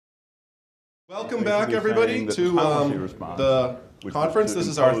Welcome back, everybody, to the conference. This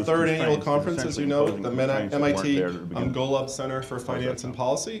is our third annual conference, as you know, at the MIT Golub Center for Finance and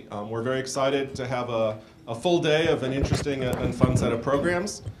Policy. We're very excited to have a full day of an interesting and fun set of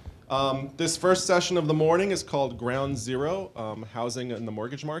programs. This first session of the morning is called Ground Zero, Housing in the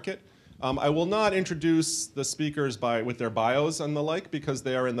Mortgage Market. I will not introduce the speakers with their bios and the like, because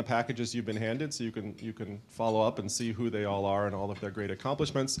they are in the packages you've been handed, so you can follow up and see who they all are and all of their great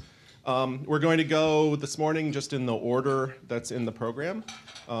accomplishments. We're going to go this morning just in the order that's in the program.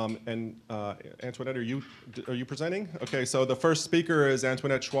 Antoinette, are you presenting? Okay, so the first speaker is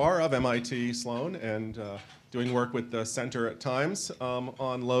Antoinette Schoar of MIT Sloan, and doing work with the Center at Times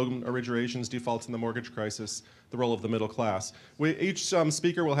on loan originations, defaults in the mortgage crisis, the role of the middle class. Each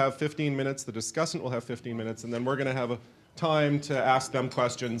speaker will have 15 minutes, the discussant will have 15 minutes, and then we're going to have a time to ask them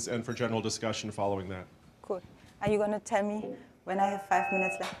questions and for general discussion following that. Cool. Are you going to tell me when I have 5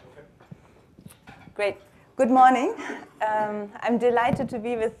 minutes left? Great. Good morning. I'm delighted to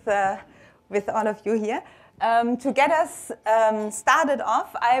be with all of you here. To get us started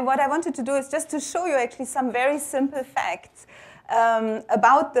off, what I wanted to do is just to show you actually some very simple facts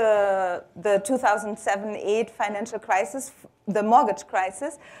about the 2007-8 financial crisis, the mortgage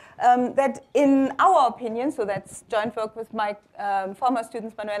crisis, that in our opinion, so that's joint work with my former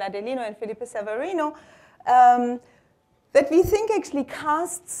students Manuel, Adelino, and Felipe, Severino, that we think actually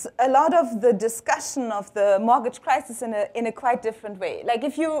casts a lot of the discussion of the mortgage crisis in a quite different way. Like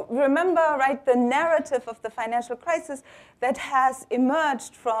if you remember, right, the narrative of the financial crisis that has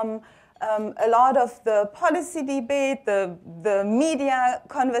emerged from a lot of the policy debate, the media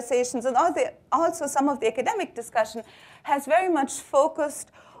conversations, and also some of the academic discussion has very much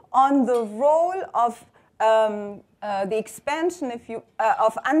focused on the role of the expansion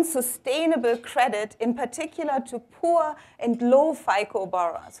of unsustainable credit, in particular to poor and low FICO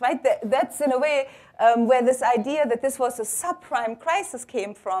borrowers, right? That's in a way where this idea that this was a subprime crisis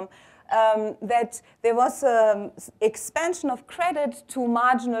came from, that there was an expansion of credit to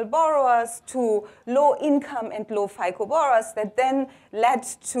marginal borrowers, to low income and low FICO borrowers that then led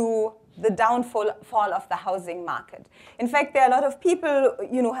to the downfall of the housing market. In fact, there are a lot of people,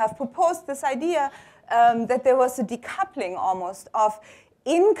 who have proposed this idea that there was a decoupling almost of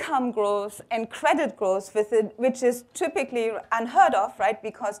income growth and credit growth, which is typically unheard of, right?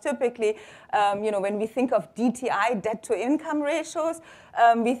 Because typically, when we think of DTI, debt-to-income ratios,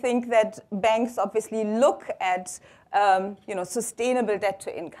 we think that banks obviously look at sustainable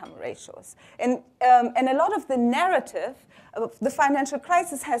debt-to-income ratios. And a lot of the narrative of the financial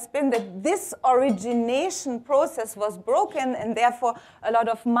crisis has been that this origination process was broken, and therefore a lot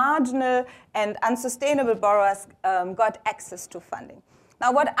of marginal and unsustainable borrowers got access to funding.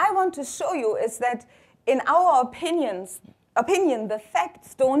 Now, what I want to show you is that in our opinion, the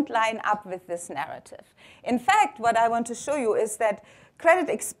facts don't line up with this narrative. In fact, what I want to show you is that credit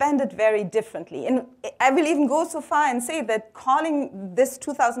expanded very differently. And I will even go so far and say that calling this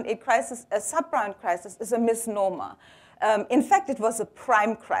 2008 crisis a subprime crisis is a misnomer. In fact, it was a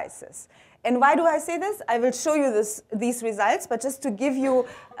prime crisis. And why do I say this? I will show you these results, but just to give you,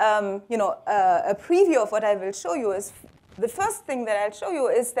 a preview of what I will show you is, the first thing that I'll show you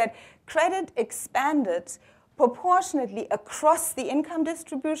is that credit expanded proportionately across the income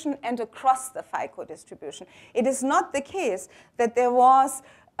distribution and across the FICO distribution. It is not the case that there was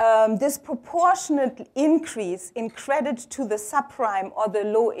disproportionate increase in credit to the subprime or the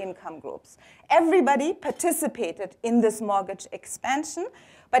low income groups. Everybody participated in this mortgage expansion,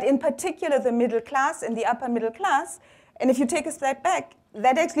 but in particular the middle class and the upper middle class. And if you take a step back,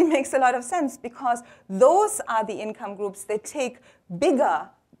 that actually makes a lot of sense, because those are the income groups that take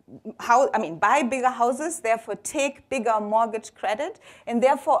buy bigger houses, therefore take bigger mortgage credit, and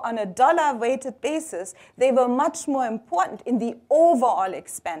therefore on a dollar-weighted basis, they were much more important in the overall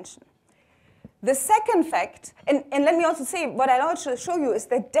expansion. The second fact, and let me also say, what I'll also show you is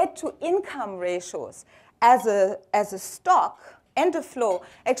that debt-to-income ratios as a stock and a flow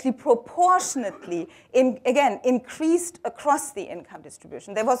actually proportionately, increased across the income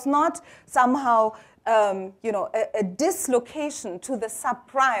distribution. There was not somehow a dislocation to the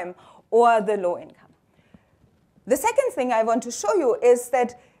subprime or the low income. The second thing I want to show you is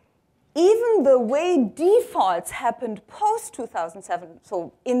that even the way defaults happened post-2007,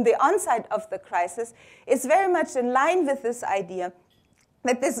 so in the onset of the crisis, is very much in line with this idea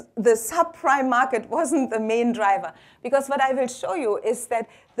that the subprime market wasn't the main driver. Because what I will show you is that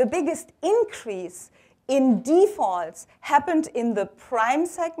the biggest increase in defaults happened in the prime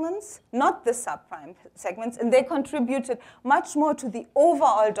segments, not the subprime segments, and they contributed much more to the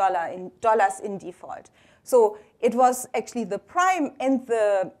overall dollars in default. So it was actually the prime and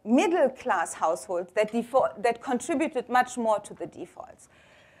the middle class households that contributed much more to the defaults.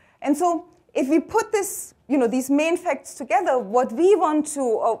 And so if we put this, these main facts together, what we want to,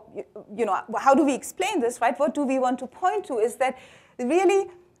 or, how do we explain this, right? What do we want to point to is that really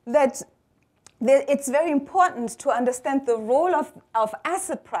that it's very important to understand the role of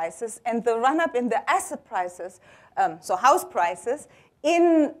asset prices and the run-up in the asset prices, so house prices,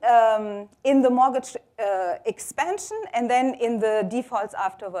 in the mortgage expansion and then in the defaults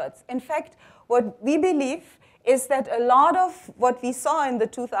afterwards. In fact, what we believe is that a lot of what we saw in the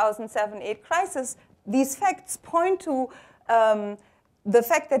 2007-8 crisis, these facts point to the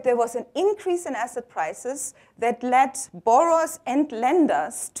fact that there was an increase in asset prices that led borrowers and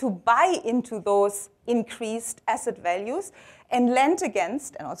lenders to buy into those increased asset values and lend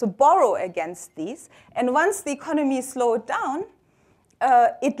against and also borrow against these. And once the economy slowed down,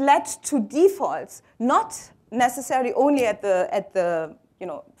 it led to defaults, not necessarily only at the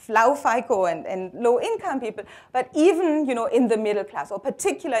low FICO and low income people, but even in the middle class, or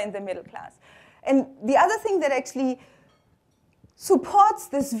particularly in the middle class. And the other thing that actually supports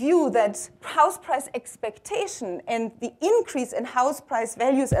this view that house price expectation and the increase in house price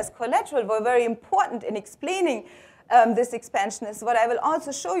values as collateral were very important in explaining this expansion is what I will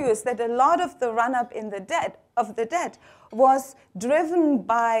also show you is that a lot of the run-up in the debt was driven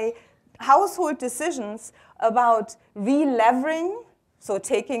by household decisions about re-levering, so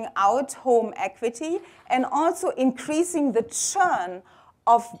taking out home equity, and also increasing the churn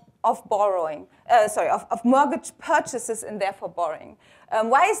of borrowing, of mortgage purchases and therefore borrowing.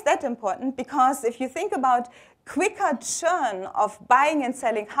 Why is that important? Because if you think about quicker churn of buying and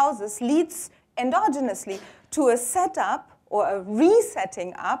selling houses leads endogenously to a setup or a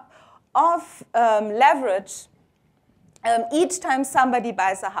resetting up of leverage each time somebody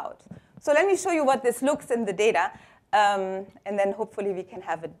buys a house. So let me show you what this looks in the data, and then hopefully we can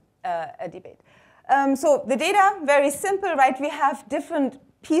have a debate. So the data, very simple, right? We have different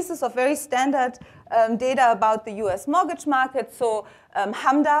pieces of very standard data about the US mortgage market. So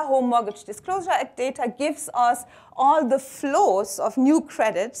HMDA, Home Mortgage Disclosure Act data, gives us all the flows of new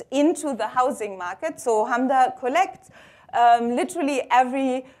credit into the housing market. So HMDA collects literally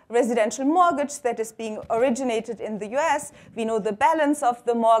every residential mortgage that is being originated in the US. We know the balance of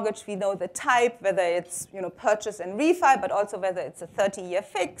the mortgage. We know the type, whether it's purchase and refi, but also whether it's a 30-year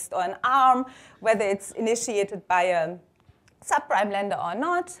fixed or an ARM, whether it's initiated by a subprime lender or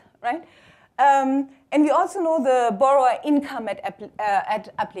not, right? And we also know the borrower income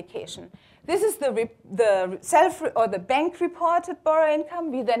at application. This is the self or the bank-reported borrower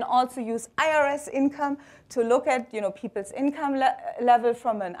income. We then also use IRS income to look at people's income level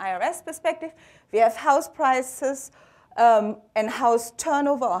from an IRS perspective. We have house prices and house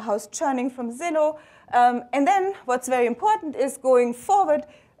turnover or house churning from Zillow. And then what's very important is going forward,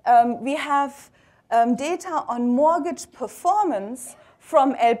 we have data on mortgage performance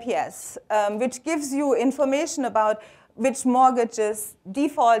from LPS, which gives you information about which mortgages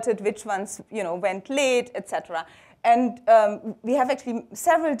defaulted, which ones went late, etc. And we have actually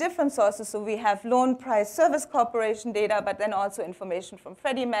several different sources. So we have Loan Price Service Corporation data, but then also information from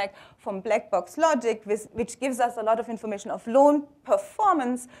Freddie Mac, from Black Box Logic, which gives us a lot of information of loan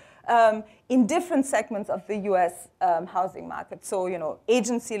performance in different segments of the US housing market. So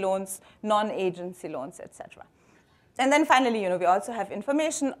agency loans, non-agency loans, etc. And then finally, we also have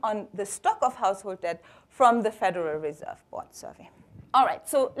information on the stock of household debt from the Federal Reserve Board survey. All right,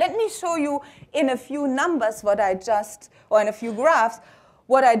 so let me show you in a few numbers or in a few graphs,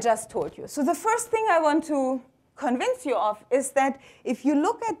 what I just told you. So the first thing I want to convince you of is that if you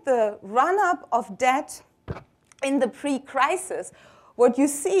look at the run-up of debt in the pre-crisis, what you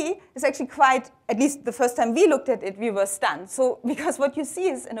see is actually quite, at least the first time we looked at it, we were stunned. So, because what you see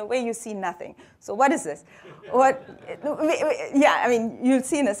is, in a way, you see nothing. So what is this? Yeah, I mean, you'll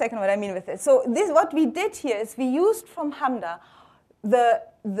see in a second what I mean with this. So what we did here is we used from HMDA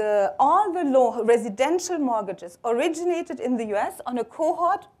all the low residential mortgages originated in the US on a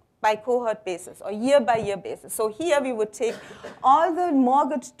cohort by cohort basis or year by year basis. So here we would take all the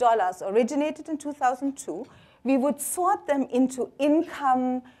mortgage dollars originated in 2002. We would sort them into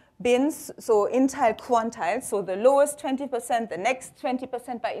income bins, so intile quantiles, so the lowest 20%, the next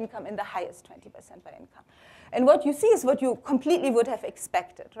 20% by income, and the highest 20% by income. And what you see is what you completely would have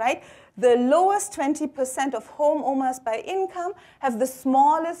expected, right? The lowest 20% of homeowners by income have the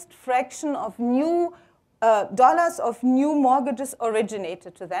smallest fraction of new dollars of new mortgages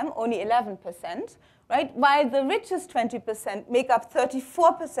originated to them, only 11%, right? While the richest 20% make up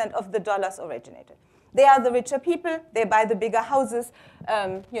 34% of the dollars originated. They are the richer people. They buy the bigger houses.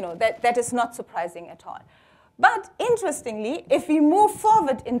 That is not surprising at all. But interestingly, if we move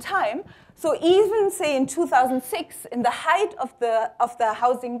forward in time, so even say in 2006, in the height of the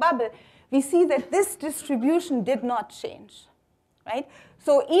housing bubble, we see that this distribution did not change, right?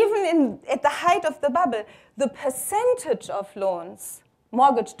 So even at the height of the bubble, the percentage of loans,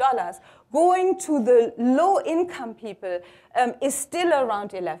 mortgage dollars, going to the low-income people is still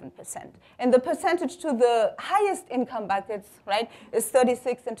around 11%. And the percentage to the highest income buckets, right, is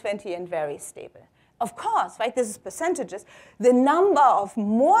 36 and 20 and very stable. Of course, right, this is percentages. The number of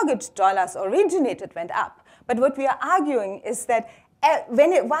mortgage dollars originated went up. But what we are arguing is that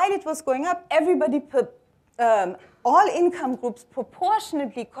while it was going up, everybody, all income groups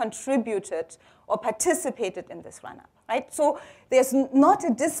proportionately contributed or participated in this run-up. Right? So there's not a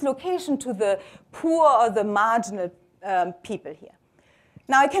dislocation to the poor or the marginal people here.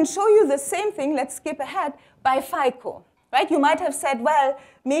 Now I can show you the same thing, let's skip ahead, by FICO. Right? You might have said, well,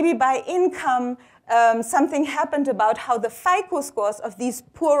 maybe by income something happened about how the FICO scores of these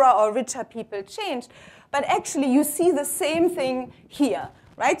poorer or richer people changed. But actually you see the same thing here.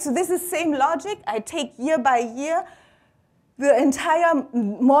 Right? So this is same logic. I take year by year. The entire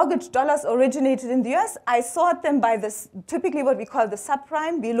mortgage dollars originated in the US, I sort them by this, typically what we call the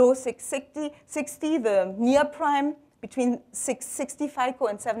subprime, below 660, the near prime, between 660 FICO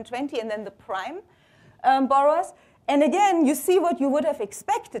and 720, and then the prime borrowers. And again, you see what you would have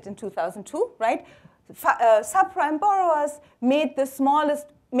expected in 2002, right? Subprime borrowers made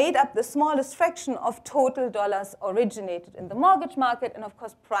up the smallest fraction of total dollars originated in the mortgage market, and of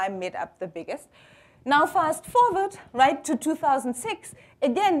course, prime made up the biggest. Now fast forward, right, to 2006,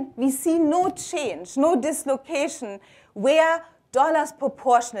 again, we see no change, no dislocation where dollars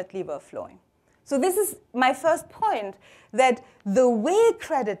proportionately were flowing. So this is my first point, that the way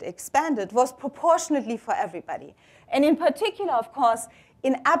credit expanded was proportionately for everybody. And in particular, of course,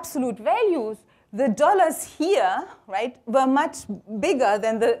 in absolute values, the dollars here, right, were much bigger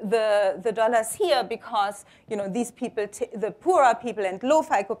than the dollars here because, you know, these people, the poorer people and low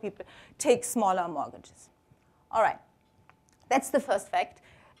FICO people, take smaller mortgages. All right, that's the first fact.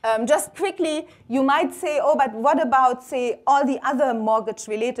 Just quickly, you might say, oh, but what about, say, all the other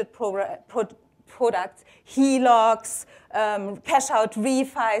mortgage-related products, HELOCs, cash-out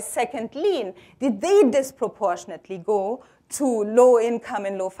refis, second lien? Did they disproportionately go to low-income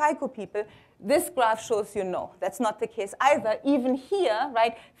and low FICO people? This graph shows you no, that's not the case either. Even here,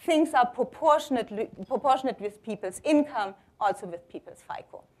 right, things are proportionate with people's income, also with people's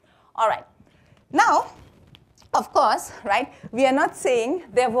FICO. All right. Now, of course, right, we are not saying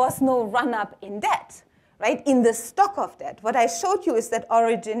there was no run-up in debt, right, in the stock of debt. What I showed you is that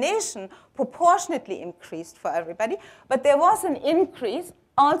origination proportionately increased for everybody, but there was an increase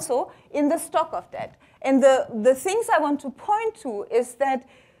also in the stock of debt. And the things I want to point to is that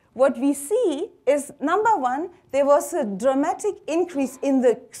what we see is, number one, there was a dramatic increase in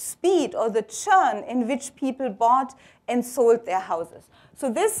the speed or the churn in which people bought and sold their houses. So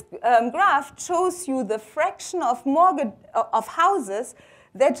this graph shows you the fraction of houses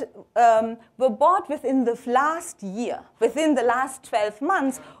that were bought within the last year, within the last 12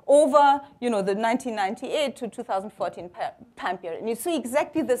 months, over, you know, the 1998 to 2014 time period. And you see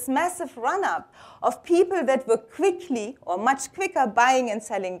exactly this massive run-up of people that were quickly or much quicker buying and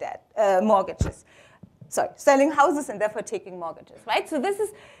selling mortgages. Sorry, selling houses and therefore taking mortgages, right? So this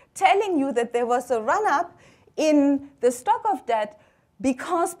is telling you that there was a run-up in the stock of debt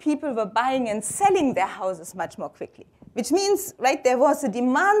because people were buying and selling their houses much more quickly. Which means, right, there was a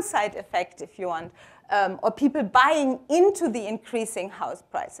demand-side effect, if you want, or people buying into the increasing house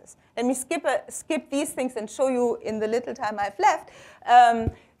prices. Let me skip these things and show you in the little time I've left.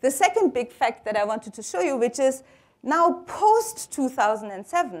 The second big fact that I wanted to show you, which is now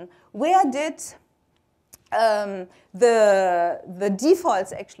post-2007, where did the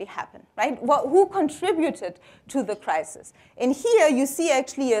defaults actually happen, right? Who contributed to the crisis? And here you see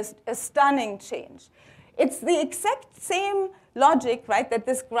actually a stunning change. It's the exact same logic, right, that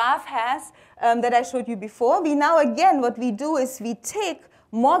this graph has that I showed you before. We now, again, what we do is we take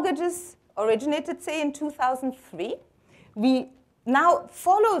mortgages originated, say, in 2003. We now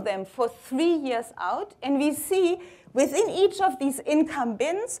follow them for 3 years out, and we see within each of these income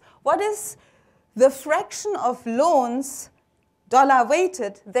bins what is the fraction of loans,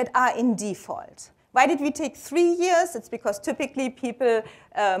 dollar-weighted, that are in default. Why did we take 3 years? It's because typically people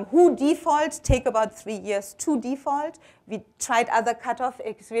who default take about 3 years to default. We tried other cutoff.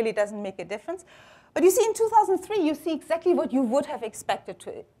 It really doesn't make a difference. But you see, in 2003, you see exactly what you would have expected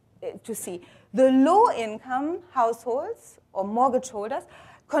to see. The low-income households or mortgage holders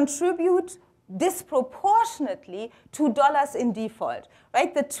contribute disproportionately to dollars in default,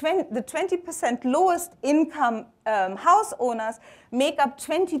 right? The 20% lowest income house owners make up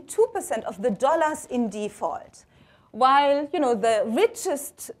 22% of the dollars in default, while the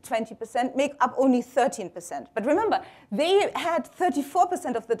richest 20% make up only 13%. But remember, they had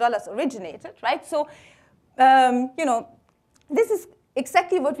 34% of the dollars originated, right? So, this is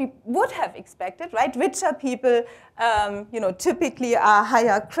exactly what we would have expected, right? Richer people, typically are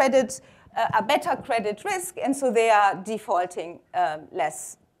higher credit, a better credit risk, and so they are defaulting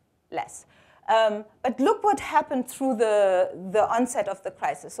less. But look what happened through the onset of the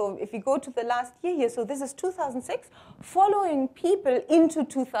crisis. So if we go to the last year here, so this is 2006, following people into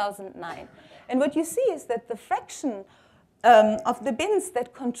 2009. And what you see is that the fraction of the bins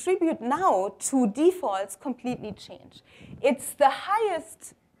that contribute now to defaults completely change. It's the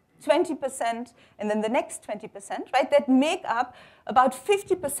highest 20%, and then the next 20%, right, that make up about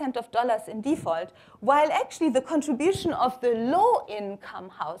 50% of dollars in default, while actually the contribution of the low-income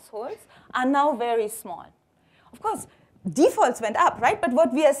households are now very small. Of course, defaults went up, right? But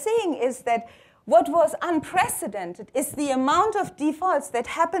what we are saying is that what was unprecedented is the amount of defaults that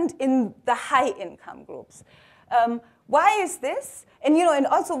happened in the high-income groups. Why is this? And, and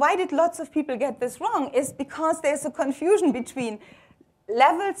also why did lots of people get this wrong is because there's a confusion between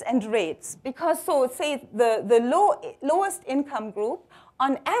levels and rates. Because, so say the lowest income group,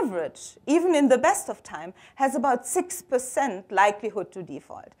 on average, even in the best of time, has about 6% likelihood to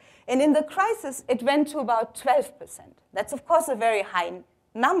default. And in the crisis, it went to about 12%. That's, of course, a very high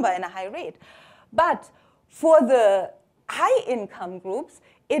number and a high rate. But for the high income groups,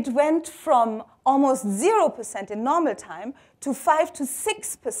 it went from almost 0% in normal time to 5 to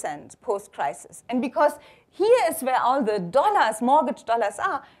 6% post-crisis. And because here is where all the dollars, mortgage dollars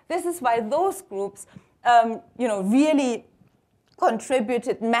are, this is why those groups really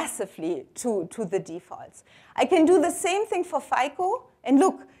contributed massively to the defaults. I can do the same thing for FICO, and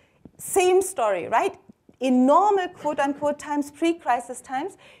look, same story, right? In normal, quote-unquote, times, pre-crisis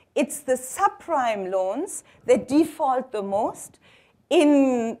times, it's the subprime loans that default the most.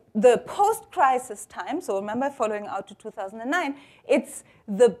 In the post-crisis time, so remember, following out to 2009, it's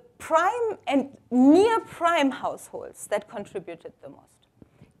the prime and near-prime households that contributed the most.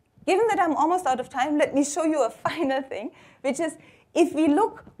 Given that I'm almost out of time, let me show you a final thing, which is if we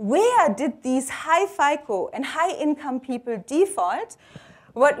look where did these high FICO and high-income people default,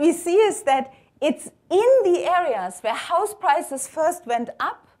 what we see is that it's in the areas where house prices first went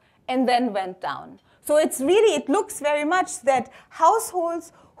up and then went down. So it's really, it looks very much that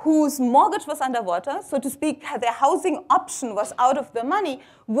households whose mortgage was underwater, so to speak, their housing option was out of the money,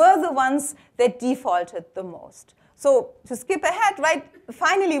 were the ones that defaulted the most. So to skip ahead, right,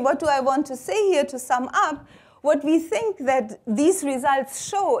 finally, what do I want to say here to sum up? What we think that these results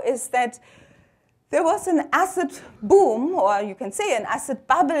show is that there was an asset boom, or you can say an asset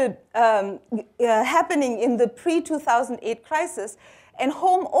bubble happening in the pre-2008 crisis, and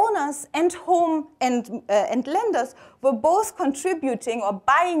homeowners and lenders were both contributing or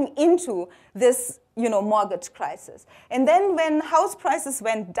buying into this, mortgage crisis. And then when house prices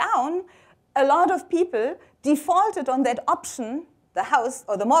went down, a lot of people defaulted on that option, the house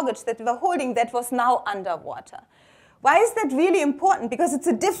or the mortgage that they were holding that was now underwater. Why is that really important? Because it's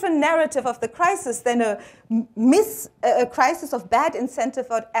a different narrative of the crisis than a crisis of bad incentive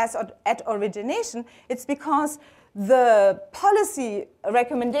at origination. It's because the policy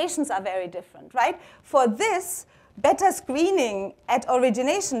recommendations are very different, right? For this, better screening at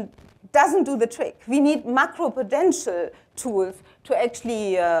origination doesn't do the trick. We need macroprudential tools to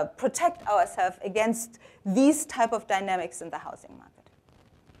actually protect ourselves against these type of dynamics in the housing market.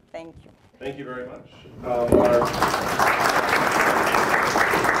 Thank you. Thank you very much.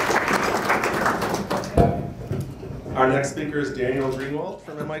 Our next speaker is Daniel Greenwald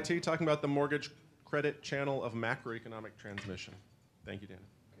from MIT, talking about the mortgage credit channel of macroeconomic transmission. Thank you, Dan.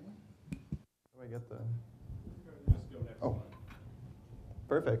 How do I get the? Oh,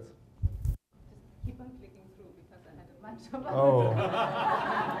 perfect. Just keep on clicking through because I had a bunch of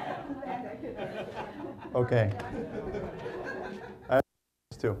Oh. Okay.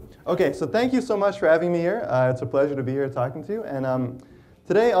 Too. Okay, so thank you so much for having me here. It's a pleasure to be here talking to you. And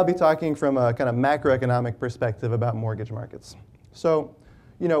today I'll be talking from a kind of macroeconomic perspective about mortgage markets. So,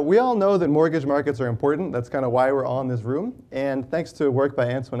 we all know that mortgage markets are important. That's kind of why we're all in this room. And thanks to work by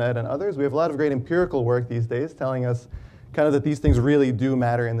Antoinette and others, we have a lot of great empirical work these days telling us kind of that these things really do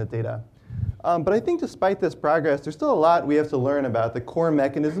matter in the data. But I think despite this progress, there's still a lot we have to learn about the core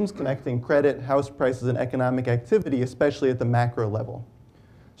mechanisms connecting credit, house prices, and economic activity, especially at the macro level.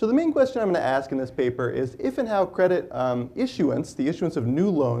 So the main question I'm going to ask in this paper is if and how credit issuance, the issuance of new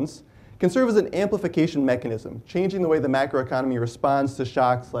loans, can serve as an amplification mechanism, changing the way the macroeconomy responds to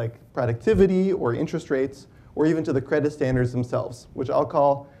shocks like productivity or interest rates, or even to the credit standards themselves, which I'll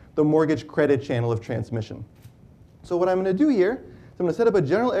call the mortgage credit channel of transmission. So what I'm going to do here is I'm going to set up a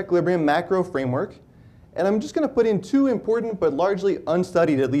general equilibrium macro framework, and I'm just going to put in two important but largely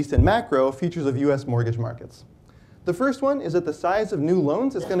unstudied, at least in macro, features of US mortgage markets. The first one is that the size of new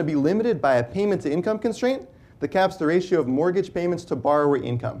loans is going to be limited by a payment-to-income constraint that caps the ratio of mortgage payments to borrower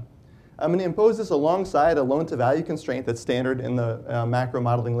income. I'm going to impose this alongside a loan-to-value constraint that's standard in the macro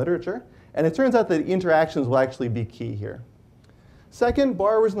modeling literature, and it turns out that interactions will actually be key here. Second,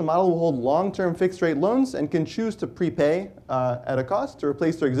 borrowers in the model will hold long-term fixed-rate loans and can choose to prepay at a cost to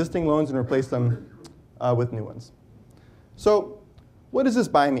replace their existing loans and replace them with new ones. So what does this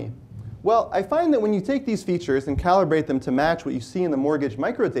buy me? Well, I find that when you take these features and calibrate them to match what you see in the mortgage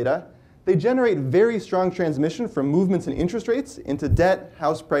microdata, they generate very strong transmission from movements in interest rates into debt,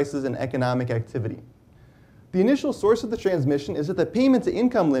 house prices, and economic activity. The initial source of the transmission is that the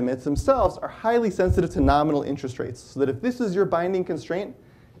payment-to-income limits themselves are highly sensitive to nominal interest rates, so that if this is your binding constraint,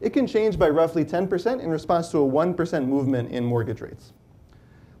 it can change by roughly 10% in response to a 1% movement in mortgage rates.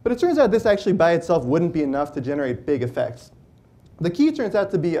 But it turns out this actually by itself wouldn't be enough to generate big effects. The key turns out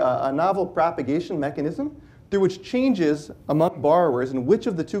to be a novel propagation mechanism through which changes among borrowers in which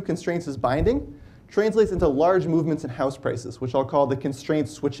of the two constraints is binding translates into large movements in house prices, which I'll call the constraint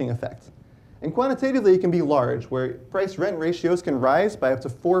switching effect. And quantitatively, it can be large, where price-rent ratios can rise by up to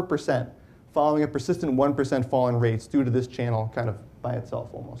 4% following a persistent 1% fall in rates due to this channel kind of by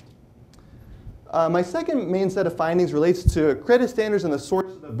itself almost. My second main set of findings relates to credit standards and the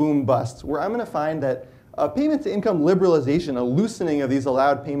source of the boom-bust, where I'm going to find that payment-to-income liberalization, a loosening of these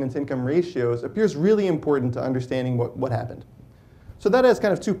allowed payment-to-income ratios, appears really important to understanding what happened. So that has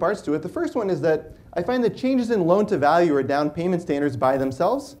kind of two parts to it. The first one is that I find that changes in loan-to-value or down payment standards by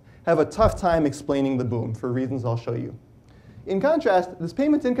themselves have a tough time explaining the boom for reasons I'll show you. In contrast, this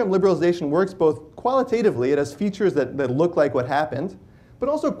payment-to-income liberalization works both qualitatively, it has features that look like what happened, but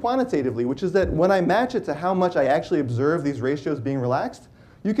also quantitatively, which is that when I match it to how much I actually observe these ratios being relaxed,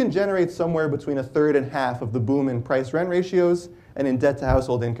 you can generate somewhere between a third and half of the boom in price-rent ratios and in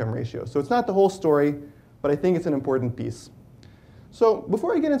debt-to-household income ratios. So it's not the whole story, but I think it's an important piece. So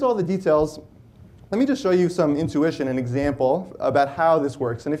before I get into all the details, let me just show you some intuition, an example about how this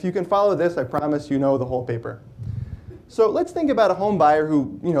works. And if you can follow this, I promise you know the whole paper. So let's think about a home buyer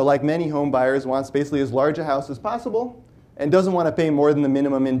who, like many home buyers, wants basically as large a house as possible and doesn't want to pay more than the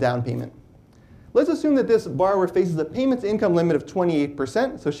minimum in down payment. Let's assume that this borrower faces a payment-to-income limit of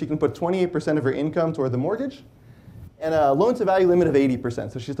 28%, so she can put 28% of her income toward the mortgage, and a loan-to-value limit of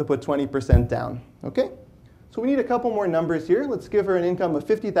 80%, so she has to put 20% down. Okay? So we need a couple more numbers here. Let's give her an income of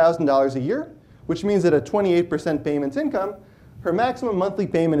 $50,000 a year, which means that at 28% payment income, her maximum monthly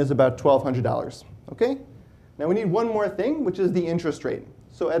payment is about $1,200. Okay? Now we need one more thing, which is the interest rate.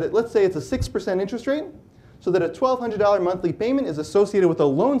 So let's say it's a 6% interest rate, so that a $1,200 monthly payment is associated with a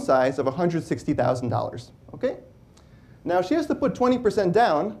loan size of $160,000. Okay? Now she has to put 20%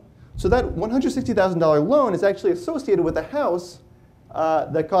 down, so that $160,000 loan is actually associated with a house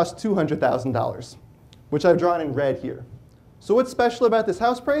that costs $200,000, which I've drawn in red here. So what's special about this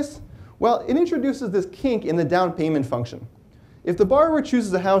house price? Well, it introduces this kink in the down payment function. If the borrower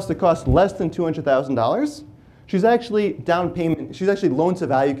chooses a house that costs less than $200,000, she's actually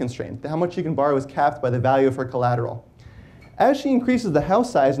loan-to-value constrained. How much she can borrow is capped by the value of her collateral. As she increases the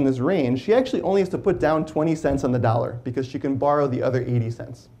house size in this range, she actually only has to put down 20 cents on the dollar because she can borrow the other 80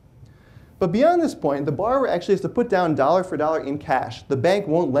 cents. But beyond this point, the borrower actually has to put down dollar for dollar in cash. The bank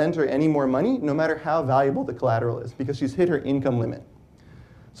won't lend her any more money, no matter how valuable the collateral is, because she's hit her income limit.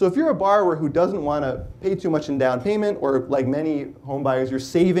 So if you're a borrower who doesn't want to pay too much in down payment, or like many home buyers, you're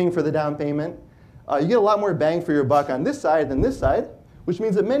saving for the down payment, you get a lot more bang for your buck on this side than this side, which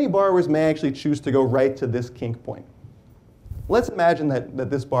means that many borrowers may actually choose to go right to this kink point. Let's imagine that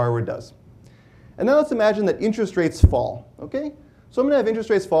this borrower does. And now let's imagine that interest rates fall. Okay? So I'm going to have interest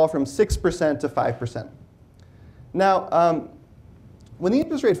rates fall from 6% to 5%. Now, when the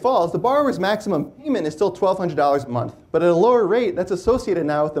interest rate falls, the borrower's maximum payment is still $1,200 a month. But at a lower rate, that's associated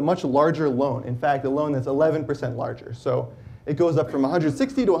now with a much larger loan. In fact, a loan that's 11% larger. So it goes up from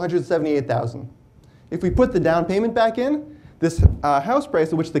 $160,000 to $178,000. If we put the down payment back in, this house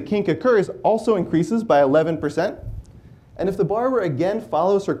price at which the kink occurs also increases by 11%. And if the borrower again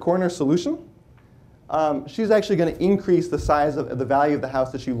follows her corner solution, she's actually going to increase the size of the value of the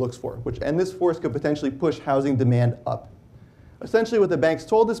house that she looks for, and this force could potentially push housing demand up. Essentially, what the banks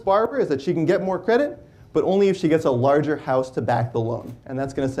told this borrower is that she can get more credit, but only if she gets a larger house to back the loan. And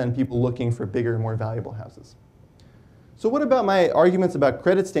that's going to send people looking for bigger, more valuable houses. So what about my arguments about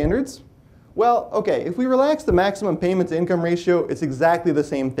credit standards? Well, okay, if we relax the maximum payment to income ratio, it's exactly the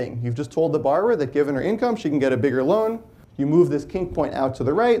same thing. You've just told the borrower that given her income, she can get a bigger loan. You move this kink point out to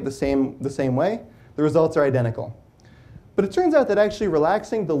the right the same way. The results are identical. But it turns out that actually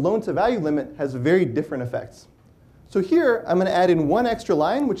relaxing the loan-to-value limit has very different effects. So here, I'm going to add in one extra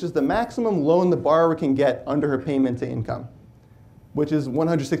line, which is the maximum loan the borrower can get under her payment to income, which is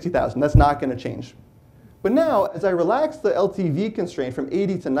 $160,000. That's not going to change. But now, as I relax the LTV constraint from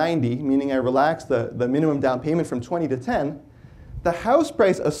 80 to 90, meaning I relax the minimum down payment from 20 to 10, the house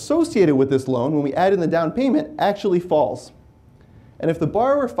price associated with this loan, when we add in the down payment, actually falls. And if the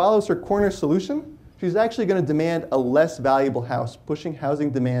borrower follows her corner solution, she's actually going to demand a less valuable house, pushing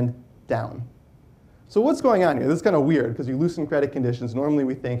housing demand down. So what's going on here? This is kind of weird, because you loosen credit conditions. Normally,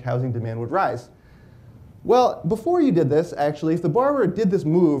 we think housing demand would rise. Well, before you did this, actually, if the borrower did this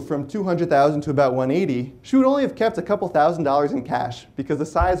move from $200,000 to about $180,000, she would only have kept a couple $1,000s in cash, because the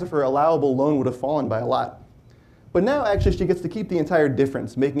size of her allowable loan would have fallen by a lot. But now, actually, she gets to keep the entire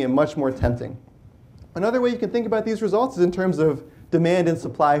difference, making it much more tempting. Another way you can think about these results is in terms of demand and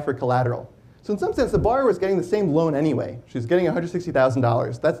supply for collateral. So in some sense, the borrower is getting the same loan anyway. She's getting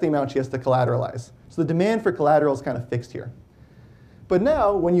 $160,000. That's the amount she has to collateralize. So the demand for collateral is kind of fixed here. But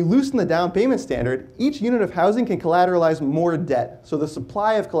now, when you loosen the down payment standard, each unit of housing can collateralize more debt. So the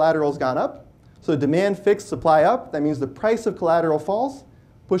supply of collateral has gone up. So demand fixed, supply up. That means the price of collateral falls,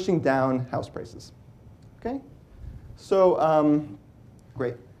 pushing down house prices. Okay? So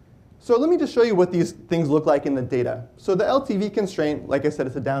great. So let me just show you what these things look like in the data. So the LTV constraint, like I said,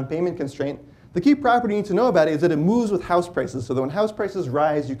 it's a down payment constraint. The key property you need to know about it is that it moves with house prices. So that when house prices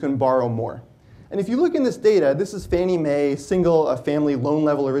rise, you can borrow more. And if you look in this data, this is Fannie Mae single family loan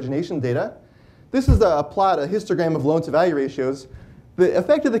level origination data. This is a plot, a histogram of loan to value ratios. The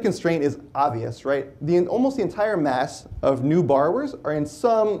effect of the constraint is obvious, right? Almost the entire mass of new borrowers are in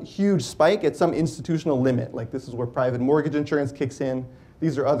some huge spike at some institutional limit. Like this is where private mortgage insurance kicks in.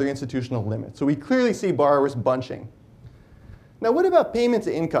 These are other institutional limits. So we clearly see borrowers bunching. Now what about payment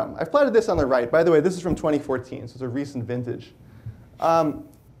to income? I've plotted this on the right. By the way, this is from 2014, so it's a recent vintage.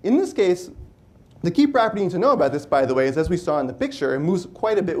 In this case, the key property you need to know about this, by the way, is as we saw in the picture, it moves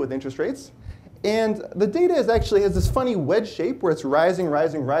quite a bit with interest rates. And the data has this funny wedge shape where it's rising,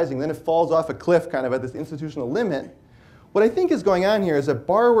 rising, rising. Then it falls off a cliff kind of at this institutional limit. What I think is going on here is that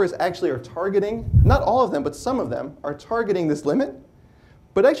borrowers actually are targeting, not all of them, but some of them are targeting this limit.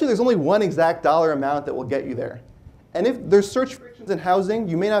 But actually, there's only one exact dollar amount that will get you there. And if there's search frictions in housing,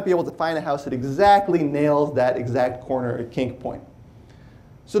 you may not be able to find a house that exactly nails that exact corner or kink point.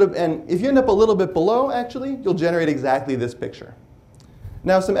 And if you end up a little bit below, actually, you'll generate exactly this picture.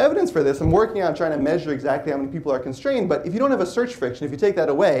 Now, some evidence for this, I'm working on trying to measure exactly how many people are constrained, but if you don't have a search friction, if you take that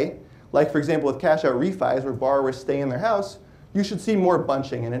away, like for example with cash out refis where borrowers stay in their house, you should see more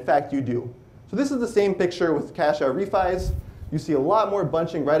bunching, and in fact you do. So this is the same picture with cash out refis. You see a lot more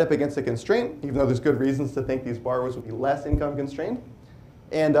bunching right up against the constraint, even though there's good reasons to think these borrowers would be less income constrained.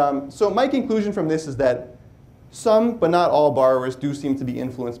 And so my conclusion from this is that some, but not all borrowers do seem to be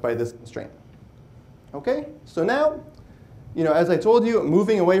influenced by this constraint. Okay, so now, as I told you,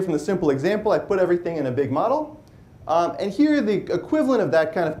 moving away from the simple example, I put everything in a big model. And here, the equivalent of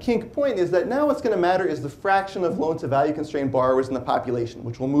that kind of kink point is that now what's going to matter is the fraction of loan-to-value constrained borrowers in the population,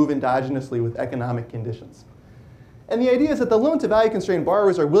 which will move endogenously with economic conditions. And the idea is that the loan-to-value constrained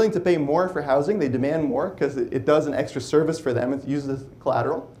borrowers are willing to pay more for housing. They demand more because it does an extra service for them. It uses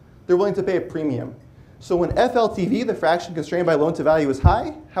collateral. They're willing to pay a premium. So when FLTV, the fraction constrained by loan-to-value, is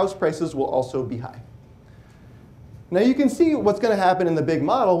high, house prices will also be high. Now you can see what's going to happen in the big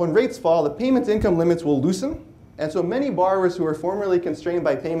model. When rates fall, the payment to income limits will loosen. And so many borrowers who were formerly constrained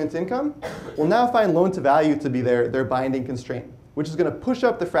by payment to income will now find loan-to-value to be their binding constraint, which is going to push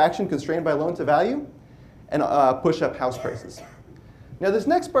up the fraction constrained by loan-to-value and push up house prices. Now this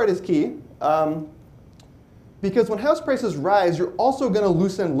next part is key. Because when house prices rise, you're also going to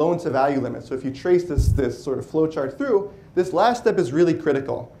loosen loan-to-value limits. So if you trace this sort of flow chart through, this last step is really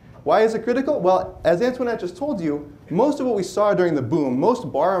critical. Why is it critical? Well, as Antoinette just told you, most of what we saw during the boom,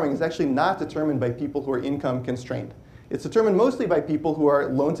 most borrowing is actually not determined by people who are income constrained. It's determined mostly by people who are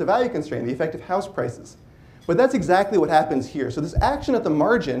loan-to-value constrained, the effect of house prices. But that's exactly what happens here. So this action at the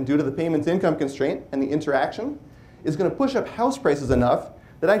margin, due to the payment to income constraint and the interaction, is going to push up house prices enough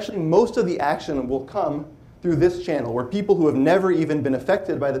that actually most of the action will come through this channel, where people who have never even been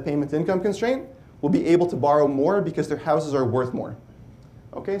affected by the payment to income constraint will be able to borrow more because their houses are worth more.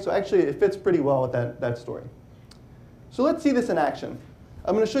 Okay, so actually it fits pretty well with that story. So let's see this in action.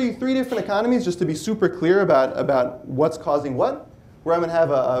 I'm going to show you 3 different economies just to be super clear about what's causing what. where I'm going to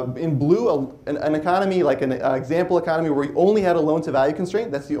have, in blue, an economy, like an example economy where we only had a loan-to-value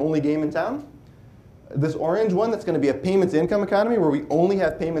constraint. That's the only game in town. This orange one, that's going to be a payments-income economy where we only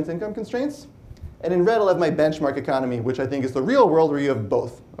have payments-income constraints. And in red, I'll have my benchmark economy, which I think is the real world where you have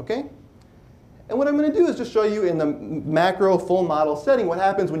both. Okay? And what I'm going to do is just show you in the macro full model setting what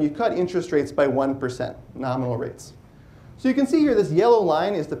happens when you cut interest rates by 1%, nominal rates. So you can see here this yellow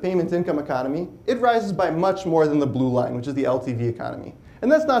line is the payments income economy. It rises by much more than the blue line, which is the LTV economy. And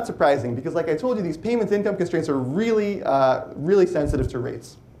that's not surprising because, like I told you, these payments income constraints are really, really sensitive to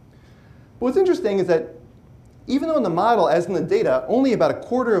rates. But what's interesting is that even though in the model, as in the data, only about a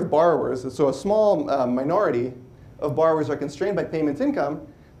quarter of borrowers, so a small minority of borrowers are constrained by payments income,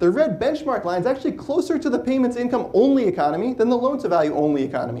 the red benchmark line is actually closer to the payments income only economy than the loan to value only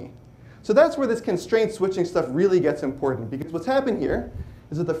economy. So that's where this constraint switching stuff really gets important, because what's happened here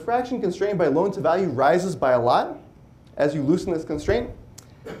is that the fraction constrained by loan to value rises by a lot as you loosen this constraint.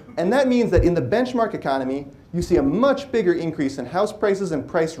 And that means that in the benchmark economy, you see a much bigger increase in house prices and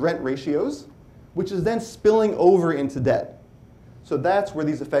price-rent ratios, which is then spilling over into debt. So that's where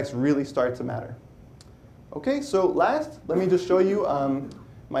these effects really start to matter. OK, so last, let me just show you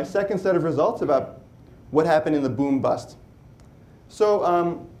my second set of results about what happened in the boom-bust.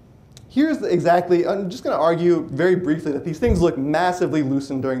 So here's exactly, I'm just going to argue very briefly that these things look massively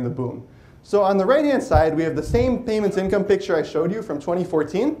loosened during the boom. So on the right-hand side, we have the same payments income picture I showed you from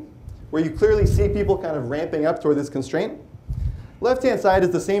 2014, where you clearly see people kind of ramping up toward this constraint. Left-hand side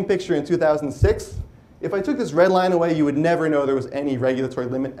is the same picture in 2006. If I took this red line away, you would never know there was any regulatory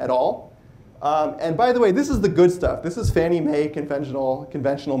limit at all. And by the way, this is the good stuff. This is Fannie Mae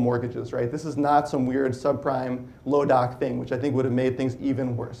conventional mortgages, right? This is not some weird subprime low doc thing, which I think would have made things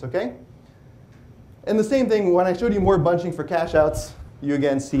even worse, OK? And the same thing, when I showed you more bunching for cash outs, you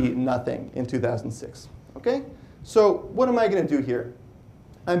again see nothing in 2006, OK? So what am I going to do here?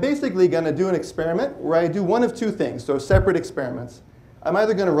 I'm basically going to do an experiment where I do one of two things, so separate experiments. I'm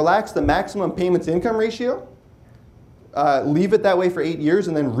either going to relax the maximum payments income ratio, leave it that way for 8 years,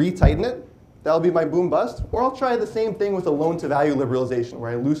 and then retighten it. That'll be my boom bust. Or I'll try the same thing with a loan to value liberalization, where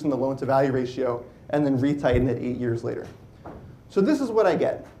I loosen the loan to value ratio and then retighten it 8 years later. So this is what I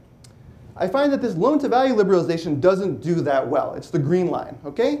get. I find that this loan to value liberalization doesn't do that well. It's the green line,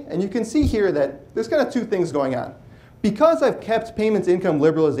 OK? And you can see here that there's kind of two things going on. Because I've kept payments income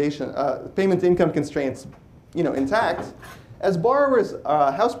liberalization, payments income constraints, intact, as borrowers'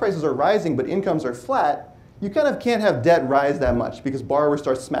 house prices are rising but incomes are flat, you kind of can't have debt rise that much because borrowers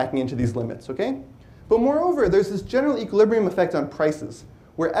start smacking into these limits, OK? But moreover, there's this general equilibrium effect on prices,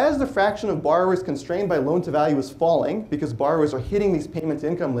 where as the fraction of borrowers constrained by loan to value is falling because borrowers are hitting these payments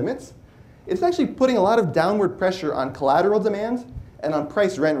income limits, it's actually putting a lot of downward pressure on collateral demand and on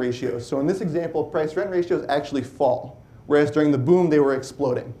price-rent ratios. So in this example, price-rent ratios actually fall, whereas during the boom, they were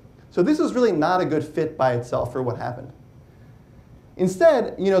exploding. So this is really not a good fit by itself for what happened.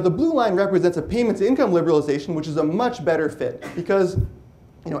 Instead, the blue line represents a payments income liberalization, which is a much better fit. Because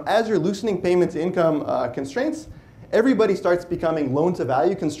as you're loosening payments income constraints, everybody starts becoming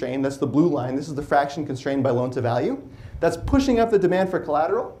loan-to-value constrained. That's the blue line. This is the fraction constrained by loan-to-value. That's pushing up the demand for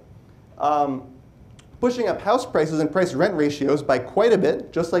collateral, pushing up house prices and price-rent ratios by quite a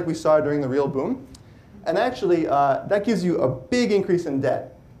bit, just like we saw during the real boom. And actually, that gives you a big increase in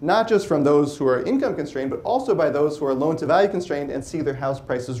debt, not just from those who are income constrained, but also by those who are loan-to-value constrained and see their house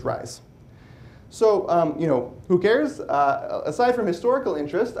prices rise. So who cares? Aside from historical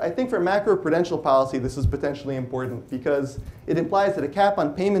interest, I think for macroprudential policy, this is potentially important because it implies that a cap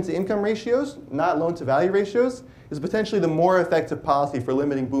on payment-to-income ratios, not loan-to-value ratios, is potentially the more effective policy for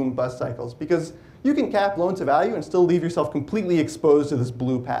limiting boom-bust cycles. Because you can cap loan-to-value and still leave yourself completely exposed to this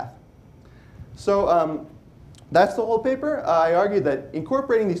blue path. So that's the whole paper. I argued that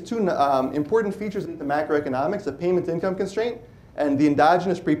incorporating these two important features into macroeconomics, a payment income constraint and the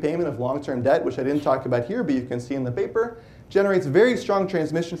endogenous prepayment of long-term debt, which I didn't talk about here, but you can see in the paper, generates very strong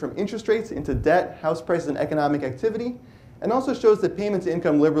transmission from interest rates into debt, house prices, and economic activity, and also shows that payment to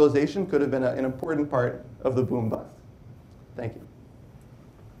income liberalization could have been an important part of the boom bust. Thank you.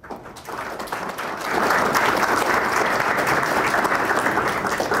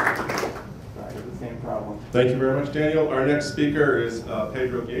 Thank you very much, Daniel. Our next speaker is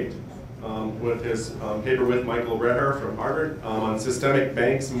Pedro Gete with his paper with Michael Reher from Harvard on systemic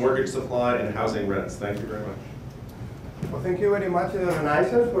banks, mortgage supply, and housing rents. Thank you very much. Well, thank you very much to the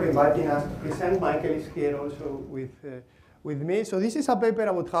organizers for inviting us to present. Michael is here also with me. So this is a paper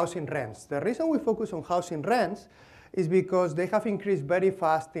about housing rents. The reason we focus on housing rents is because they have increased very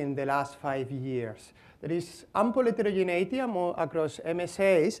fast in the last 5 years. There is ample heterogeneity across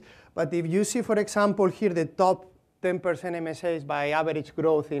MSAs, but if you see, for example, here the top 10% MSAs by average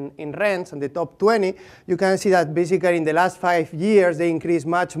growth in rents, and the top 20, you can see that basically in the last 5 years, they increased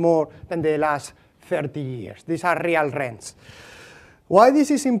much more than the last 30 years. These are real rents. Why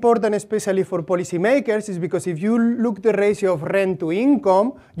this is important, especially for policymakers, is because if you look the ratio of rent to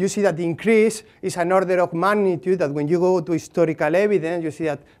income, you see that the increase is an order of magnitude that when you go to historical evidence, you see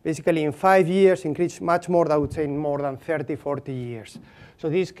that basically in 5 years, increased much more, I would say, in more than 30, 40 years. So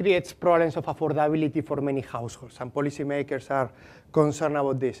this creates problems of affordability for many households, and policymakers are concerned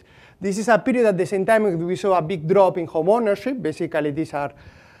about this. This is a period at the same time we saw a big drop in home ownership. Basically, these are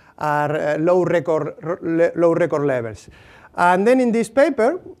low record levels. And then in this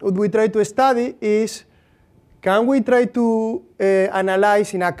paper, what we try to study is, can we try to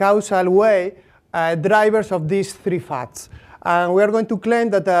analyze in a causal way drivers of these three facts? And we are going to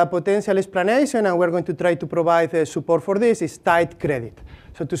claim that a potential explanation, and we're going to try to provide support for this, is tight credit.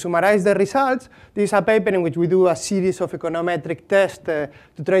 So to summarize the results, this is a paper in which we do a series of econometric tests to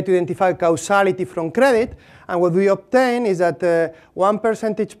try to identify causality from credit. And what we obtain is that 1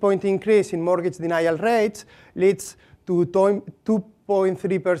 percentage point increase in mortgage denial rates leads to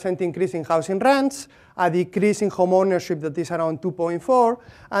 2.3% increase in housing rents, a decrease in home ownership that is around 2.4,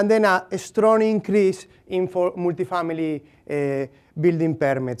 and then a strong increase in multifamily building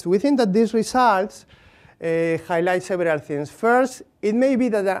permits. We think that these results highlight several things. First, it may be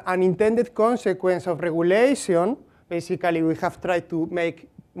that an unintended consequence of regulation, basically we have tried to make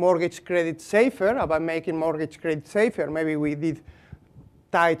mortgage credit safer. About making mortgage credit safer, maybe we did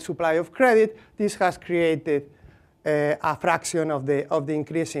tight supply of credit. This has created a fraction of the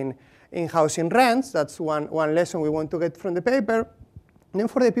increase in housing rents. That's one lesson we want to get from the paper. And then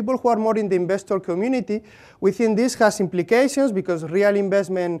for the people who are more in the investor community, we think this has implications because real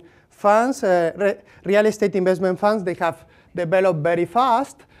investment funds, real estate investment funds, they have developed very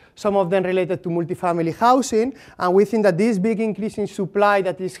fast, some of them related to multifamily housing. And we think that this big increase in supply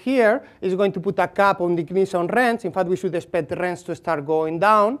that is here is going to put a cap on the increase on rents. In fact, we should expect rents to start going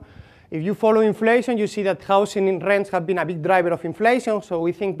down. If you follow inflation, you see that housing and rents have been a big driver of inflation. So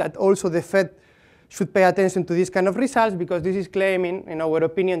we think that also the Fed should pay attention to these kind of results because this is claiming, in our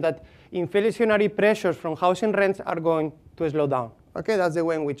opinion, that inflationary pressures from housing rents are going to slow down. Okay, that's the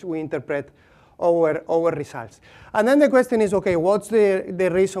way in which we interpret our results. And then the question is, okay, what's the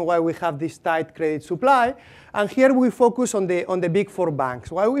reason why we have this tight credit supply? And here we focus on the big four banks.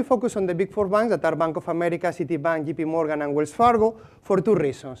 Why we focus on the big four banks that are Bank of America, Citibank, JP Morgan, and Wells Fargo? For two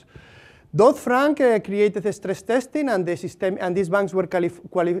reasons. Dodd-Frank created a stress testing, and these banks were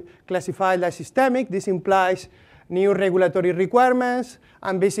classified as systemic. This implies new regulatory requirements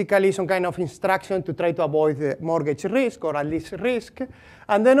and basically some kind of instruction to try to avoid the mortgage risk or at least risk.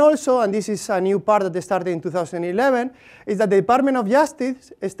 And then also, and this is a new part that started in 2011, is that the Department of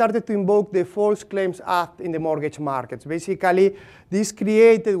Justice started to invoke the False Claims Act in the mortgage markets. Basically, this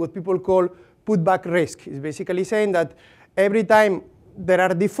created what people call put-back risk. It's basically saying that every time there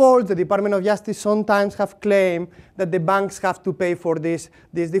are defaults, the Department of Justice sometimes have claimed that the banks have to pay for these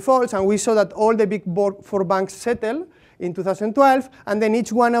defaults. And we saw that all the big four banks settled in 2012, and then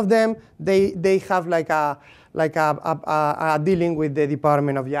each one of them, they have like a dealing with the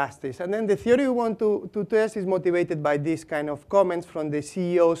Department of Justice. And then the theory we want to test is motivated by these kind of comments from the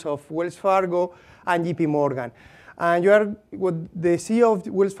CEOs of Wells Fargo and JP Morgan. And what the CEO of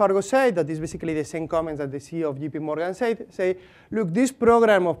Wells Fargo said, that is basically the same comments that the CEO of JP Morgan said, say, look, this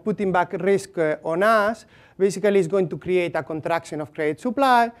program of putting back risk on us basically is going to create a contraction of credit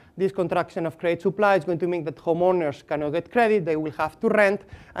supply. This contraction of credit supply is going to mean that homeowners cannot get credit, they will have to rent,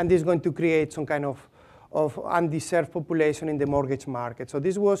 and this is going to create some kind of undeserved population in the mortgage market. So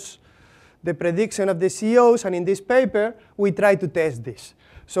this was the prediction of the CEOs, and in this paper, we try to test this.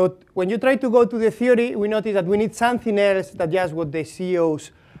 So when you try to go to the theory, we notice that we need something else than just what the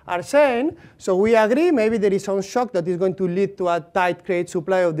CEOs are saying. So we agree, maybe there is some shock that is going to lead to a tight credit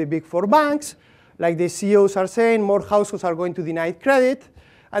supply of the big four banks. Like the CEOs are saying, more households are going to deny credit.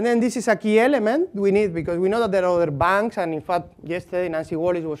 And then this is a key element we need because we know that there are other banks. And in fact, yesterday, Nancy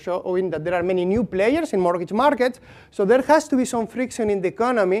Wallis was showing that there are many new players in mortgage markets. So there has to be some friction in the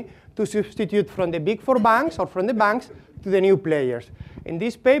economy to substitute from the big four banks or from the banks to the new players. In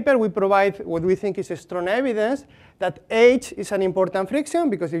this paper, we provide what we think is a strong evidence that age is an important friction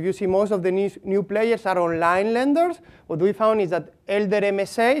because if you see most of the new players are online lenders, what we found is that elder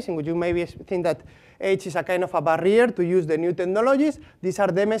MSAs, in which you maybe think that age is a kind of a barrier to use the new technologies, these are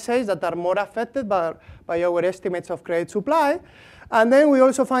the MSAs that are more affected by our estimates of credit supply. And then we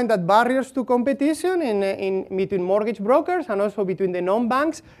also find that barriers to competition in between mortgage brokers and also between the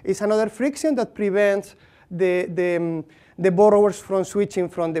non-banks is another friction that prevents the borrowers from switching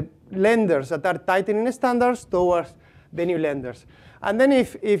from the lenders that are tightening standards towards the new lenders. And then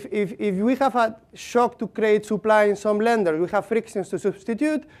if we have a shock to credit supply in some lenders, we have frictions to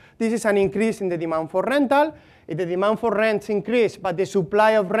substitute, this is an increase in the demand for rental. If the demand for rents increase, but the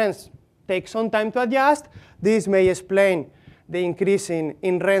supply of rents takes some time to adjust, this may explain the increase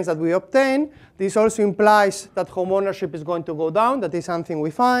in rents that we obtain. This also implies that homeownership is going to go down. That is something we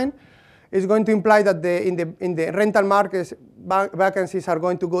find. It's going to imply that in the rental markets, vacancies are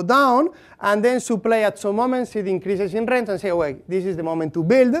going to go down, and then supply at some moment see the increases in rents and say, oh, wait, this is the moment to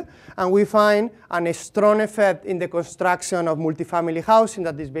build. And we find a strong effect in the construction of multifamily housing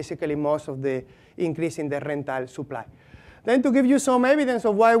that is basically most of the increase in the rental supply. Then to give you some evidence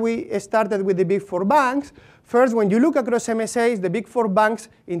of why we started with the big four banks, first, when you look across MSAs, the big four banks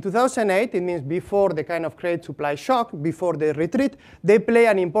in 2008, it means before the kind of credit supply shock, before the retreat, they play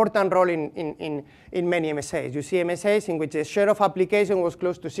an important role in many MSAs. You see MSAs in which the share of application was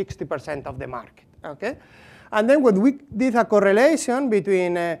close to 60% of the market. Okay? And then when we did a correlation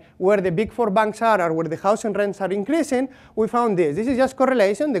between where the big four banks are or where the housing rents are increasing, we found this. This is just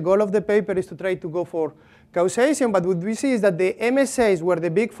correlation. The goal of the paper is to try to go for causation, but what we see is that the MSAs where the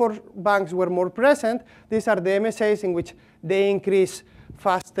big four banks were more present, these are the MSAs in which they increase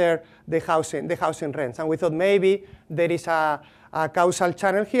faster the housing rents. And we thought maybe there is a causal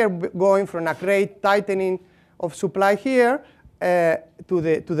channel here going from a great tightening of supply here to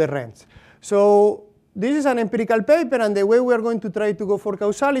the rents. So this is an empirical paper, and the way we are going to try to go for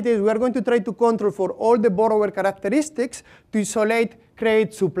causality is we are going to try to control for all the borrower characteristics to isolate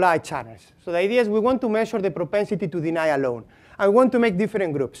credit supply channels. So the idea is we want to measure the propensity to deny a loan. And we want to make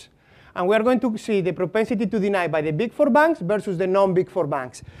different groups. And we are going to see the propensity to deny by the big four banks versus the non-big four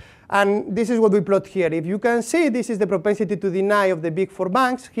banks. And this is what we plot here. If you can see, this is the propensity to deny of the big four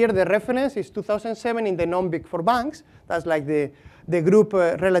banks. Here the reference is 2007 in the non-big four banks. That's like the group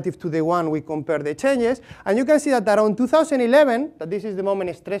relative to the one we compare the changes. And you can see that around 2011, that this is the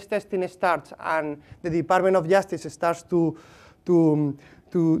moment stress testing starts and the Department of Justice starts to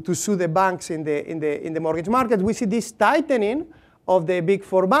sue the banks in the mortgage market, we see this tightening of the big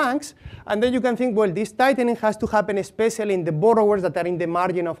four banks. And then you can think, well, this tightening has to happen especially in the borrowers that are in the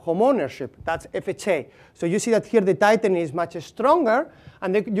margin of homeownership. That's FHA. So you see that here the tightening is much stronger.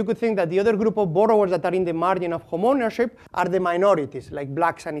 And then you could think that the other group of borrowers that are in the margin of homeownership are the minorities, like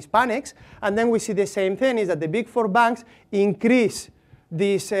blacks and Hispanics. And then we see the same thing, is that the big four banks increase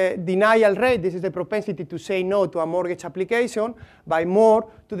this denial rate, this is the propensity to say no to a mortgage application, by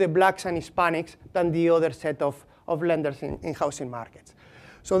more to the blacks and Hispanics than the other set of lenders in housing markets.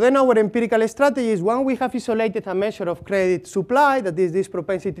 So then our empirical strategy is, when we have isolated a measure of credit supply, that is this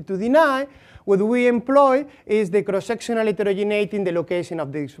propensity to deny, what we employ is the cross-sectional heterogeneity in the location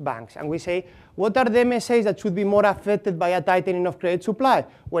of these banks. And we say, what are the MSAs that should be more affected by a tightening of credit supply?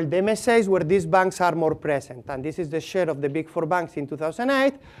 Well, the MSAs where these banks are more present. And this is the share of the big four banks in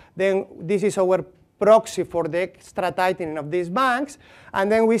 2008. Then this is our proxy for the extra tightening of these banks.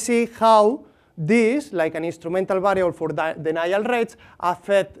 And then we see how this, like an instrumental variable for denial rates,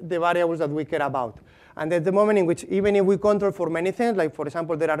 affect the variables that we care about. And at the moment in which, even if we control for many things, like for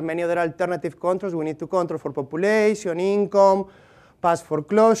example, there are many other alternative controls, we need to control for population, income, past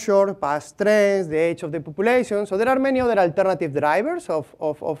foreclosure, past trends, the age of the population. So there are many other alternative drivers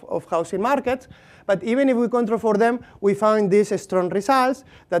of housing markets. But even if we control for them, we found these strong results,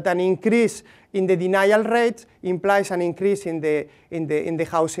 that an increase in the denial rates implies an increase in the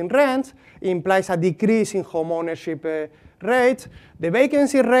housing rents, implies a decrease in home ownership rates. The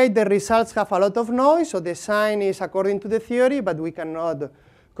vacancy rate, the results have a lot of noise, so the sign is according to the theory, but we cannot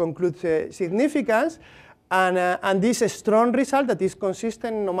conclude significance. And this strong result that is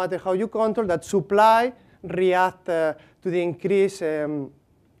consistent no matter how you control, that supply react to the increase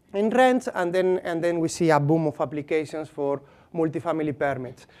in rents, and then we see a boom of applications for multifamily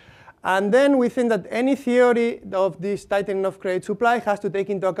permits. And then we think that any theory of this tightening of credit supply has to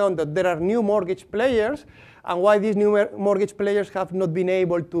take into account that there are new mortgage players, and why these new mortgage players have not been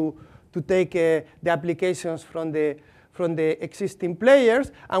able to take the applications from the existing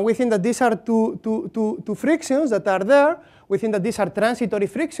players. And we think that these are two frictions that are there. We think that these are transitory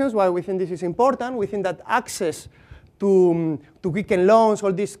frictions. Why we think this is important? We think that access to Quicken Loans,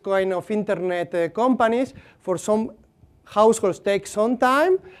 all these kind of internet companies, for some households take some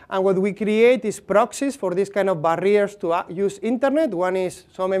time, and what we create is proxies for these kind of barriers to use internet. One is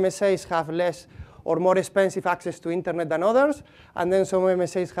some MSAs have less or more expensive access to internet than others, and then some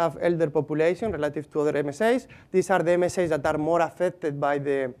MSAs have elder population relative to other MSAs. These are the MSAs that are more affected by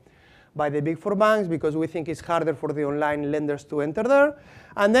the big four banks, because we think it's harder for the online lenders to enter there.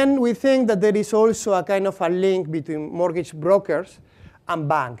 And then we think that there is also a kind of a link between mortgage brokers and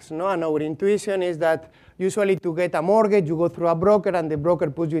banks. No? And our intuition is that usually to get a mortgage, you go through a broker, and the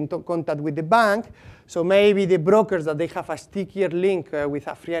broker puts you in contact with the bank. So maybe the brokers, that they have a stickier link with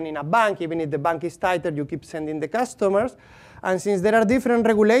a friend in a bank, even if the bank is tighter, you keep sending the customers. And since there are different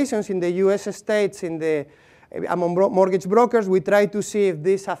regulations in the US states among mortgage brokers, we try to see if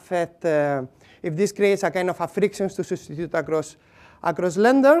this if this creates a kind of a frictions to substitute across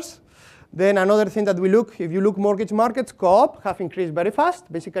lenders. Then another thing that we look, if you look mortgage markets, co-op have increased very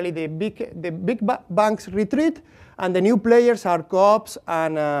fast. Basically, the big banks retreat, and the new players are co-ops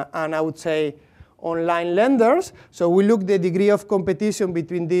and I would say online lenders. So we look the degree of competition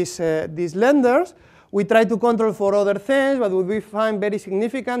between these lenders. We try to control for other things, but what we find very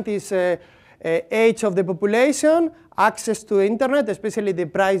significant is age of the population, access to internet, especially the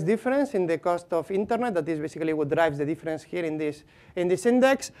price difference in the cost of internet. That is basically what drives the difference here in this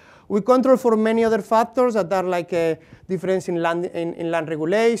index. We control for many other factors that are like a difference in land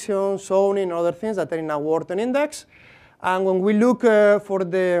regulation, zoning, other things that are in our Wharton index. And when we look for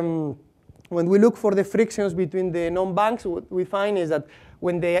the frictions between the non-banks, what we find is that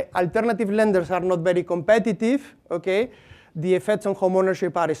when the alternative lenders are not very competitive, okay, the effects on home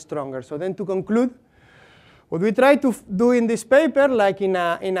ownership are stronger. So then to conclude, what we try to do in this paper, like in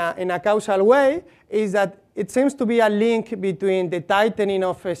a causal way, is that it seems to be a link between the tightening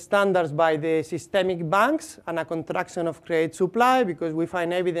of standards by the systemic banks and a contraction of credit supply, because we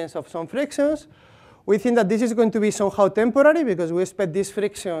find evidence of some frictions. We think that this is going to be somehow temporary, because we expect these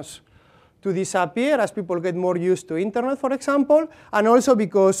frictions to disappear as people get more used to internet, for example, and also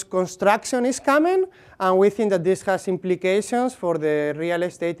because construction is coming, and we think that this has implications for the real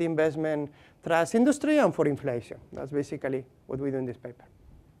estate investment trust industry and for inflation. That's basically what we do in this paper.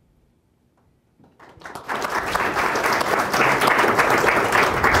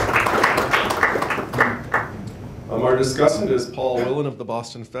 Our discussant is Paul Willen of the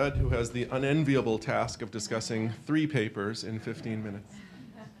Boston Fed, who has the unenviable task of discussing 3 papers in 15 minutes.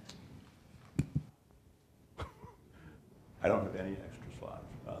 I don't have any extra slides.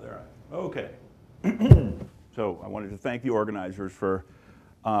 Oh, there I am. Okay. So I wanted to thank the organizers for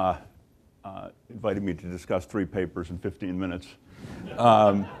inviting me to discuss 3 papers in 15 minutes.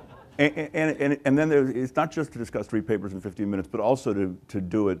 And then it's not just to discuss 3 papers in 15 minutes, but also to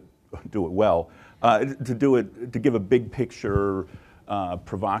do it well, to give a big picture,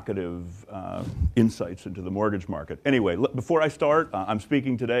 provocative insights into the mortgage market. Anyway, before I start, I'm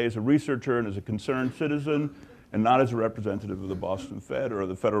speaking today as a researcher and as a concerned citizen, and not as a representative of the Boston Fed or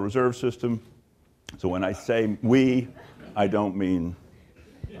the Federal Reserve System. So when I say we, I don't mean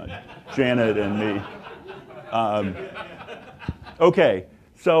Janet and me. Okay,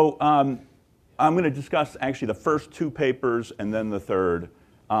 so I'm going to discuss actually the first 2 papers and then the third.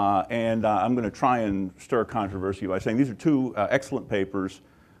 And I'm going to try and stir controversy by saying these are 2 excellent papers.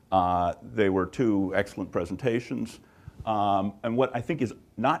 They were 2 excellent presentations. And what I think is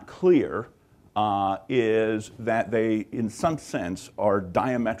not clear is that they, in some sense, are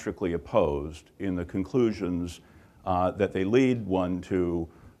diametrically opposed in the conclusions that they lead one to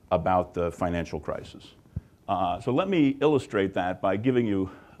about the financial crisis. So let me illustrate that by giving you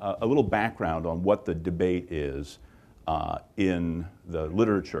a little background on what the debate is in the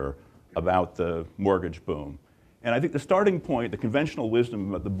literature about the mortgage boom. And I think the starting point, the conventional wisdom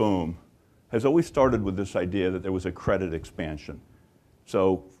about the boom, has always started with this idea that there was a credit expansion.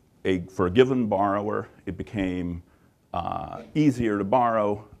 So for a given borrower, it became easier to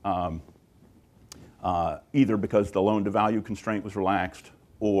borrow, either because the loan-to-value constraint was relaxed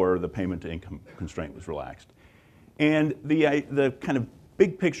or the payment-to-income constraint was relaxed. And the kind of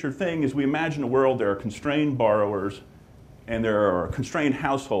big picture thing is we imagine a world there are constrained borrowers and there are constrained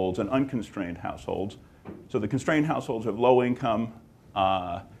households and unconstrained households. So the constrained households have low income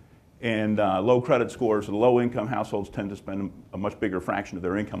and low credit scores. So the low income households tend to spend a much bigger fraction of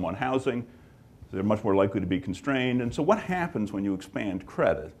their income on housing. So they're much more likely to be constrained. And so what happens when you expand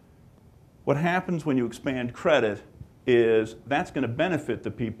credit? What happens when you expand credit is that's going to benefit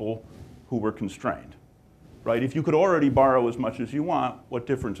the people who were constrained, right? If you could already borrow as much as you want, what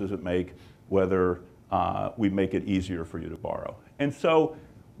difference does it make whether we make it easier for you to borrow? And so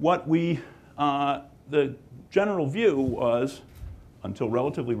what the general view was, until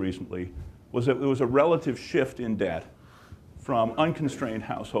relatively recently, was that there was a relative shift in debt from unconstrained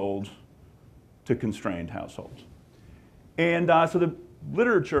households to constrained households. And so the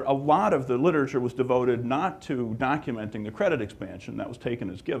literature, a lot of the literature was devoted not to documenting the credit expansion that was taken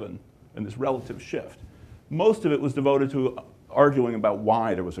as given and this relative shift. Most of it was devoted to arguing about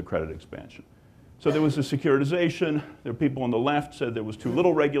why there was a credit expansion. So there was a securitization. There were people on the left said there was too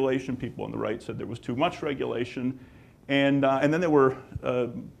little regulation. People on the right said there was too much regulation. And then there were a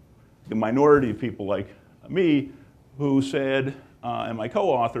minority of people like me who said, and my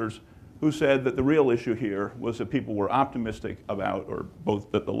co-authors, who said that the real issue here was that people were optimistic about, or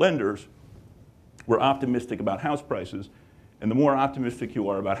both that the lenders were optimistic about house prices. And the more optimistic you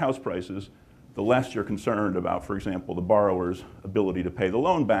are about house prices, the less you're concerned about, for example, the borrower's ability to pay the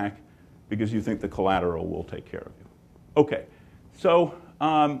loan back because you think the collateral will take care of you. Okay, so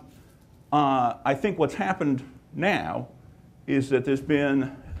I think what's happened now is that there's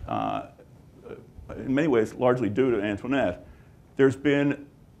been, in many ways largely due to Antoinette, there's been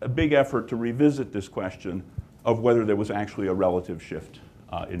a big effort to revisit this question of whether there was actually a relative shift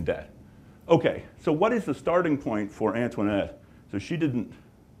in debt. Okay, so what is the starting point for Antoinette? So she didn't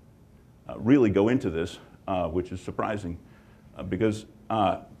really go into this, which is surprising, because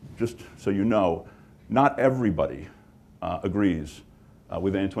just so you know, not everybody agrees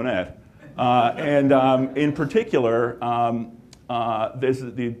with Antoinette. And in particular, there's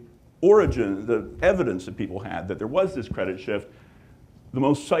the origin, the evidence that people had that there was this credit shift. The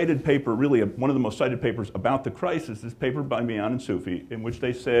most cited paper, really one of the most cited papers about the crisis, this paper by Manuel and Soufi, in which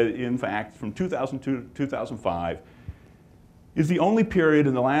they said, in fact, from 2002 to 2005, is the only period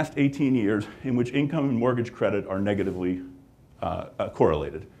in the last 18 years in which income and mortgage credit are negatively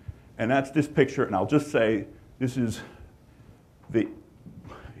correlated. And that's this picture, and I'll just say, this is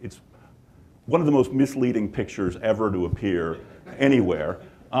it's one of the most misleading pictures ever to appear anywhere.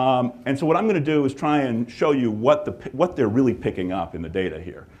 And so what I'm going to do is try and show you what they're really picking up in the data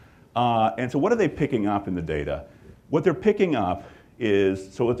here. And so what are they picking up in the data? What they're picking up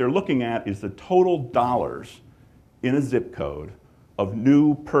is, so what they're looking at is the total dollars in a zip code of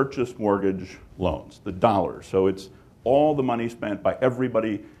new purchase mortgage loans, the dollars. So it's all the money spent by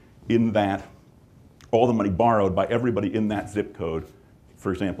everybody in that, all the money borrowed by everybody in that zip code,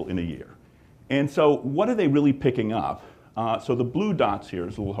 for example, in a year. And so what are they really picking up? So the blue dots here,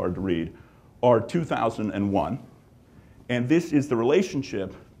 it's a little hard to read, are 2001. And this is the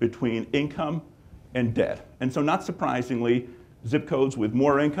relationship between income and debt. And so not surprisingly, zip codes with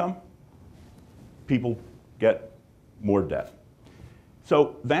more income, people get more debt.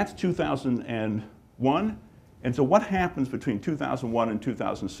 So that's 2001. And so what happens between 2001 and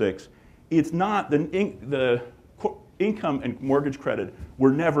 2006? It's not the income and mortgage credit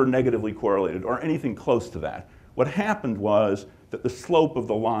were never negatively correlated or anything close to that. What happened was that the slope of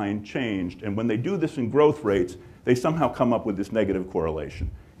the line changed, and when they do this in growth rates, they somehow come up with this negative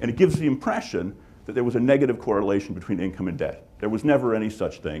correlation. And it gives the impression that there was a negative correlation between income and debt. There was never any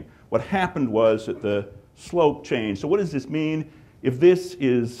such thing. What happened was that the slope changed. So what does this mean? If this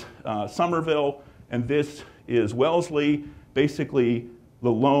is Somerville and this is Wellesley, basically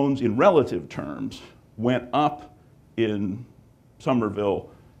the loans in relative terms went up in Somerville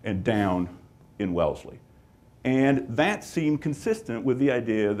and down in Wellesley. And that seemed consistent with the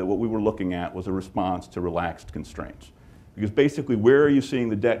idea that what we were looking at was a response to relaxed constraints. Because basically, where are you seeing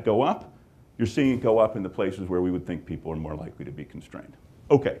the debt go up? You're seeing it go up in the places where we would think people are more likely to be constrained.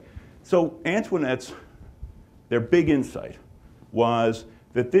 Okay, so Antoinette's, their big insight was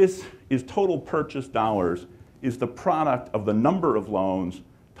that this is total purchase dollars is the product of the number of loans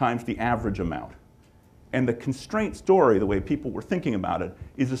times the average amount. And the constraint story, the way people were thinking about it,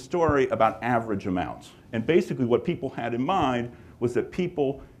 is a story about average amounts. And basically what people had in mind was that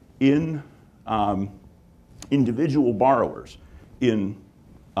people in individual borrowers in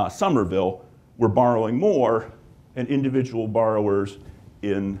Somerville were borrowing more, and individual borrowers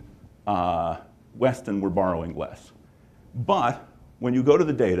in Weston were borrowing less. But when you go to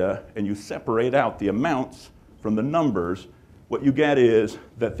the data and you separate out the amounts from the numbers, what you get is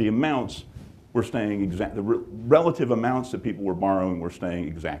that the amounts were staying the relative amounts that people were borrowing were staying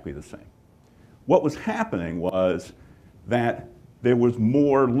exactly the same. What was happening was that there was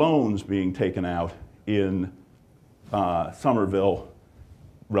more loans being taken out in Somerville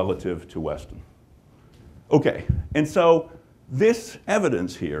relative to Weston. Okay, and so this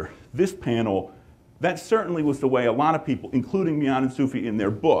evidence here, this panel, that certainly was the way a lot of people, including Manuel and Soufi in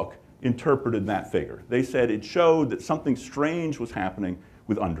their book, interpreted that figure. They said it showed that something strange was happening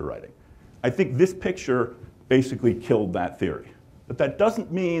with underwriting. I think this picture basically killed that theory. But that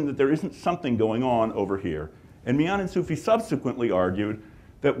doesn't mean that there isn't something going on over here. And Manuel and Soufi subsequently argued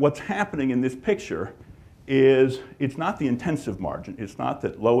that what's happening in this picture is it's not the intensive margin. It's not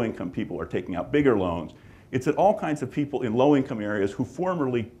that low-income people are taking out bigger loans. It's that all kinds of people in low-income areas who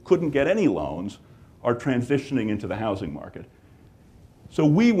formerly couldn't get any loans are transitioning into the housing market. So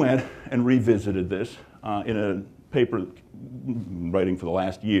we went and revisited this in a paper writing for the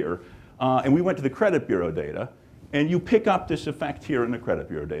last year. And we went to the credit bureau data, and you pick up this effect here in the credit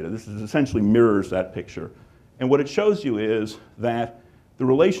bureau data. This is essentially mirrors that picture. And what it shows you is that the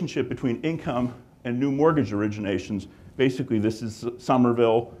relationship between income and new mortgage originations, basically this is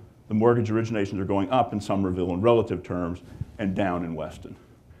Somerville, the mortgage originations are going up in Somerville in relative terms and down in Weston.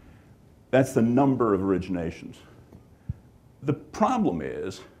 That's the number of originations. The problem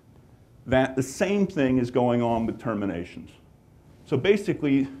is that the same thing is going on with terminations. So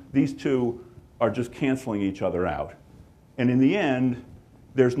basically, these two are just canceling each other out. And in the end,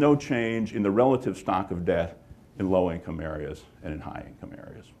 there's no change in the relative stock of debt in low-income areas and in high-income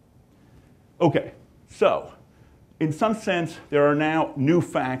areas. Okay, so in some sense, there are now new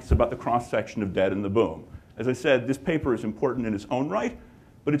facts about the cross-section of debt in the boom. As I said, this paper is important in its own right,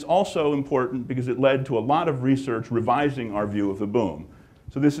 but it's also important because it led to a lot of research revising our view of the boom.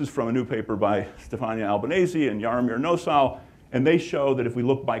 So this is from a new paper by Stefania Albanese and Jaromir Nosal, and they show that if we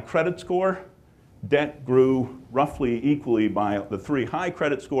look by credit score, debt grew roughly equally by the 3 high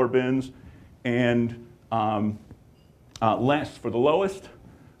credit score bins and less for the lowest.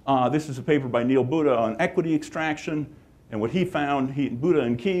 This is a paper by Neil Buddha on equity extraction, and what he found, Buddha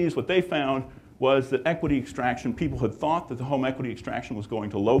and Keyes, what they found was that equity extraction, people had thought that the home equity extraction was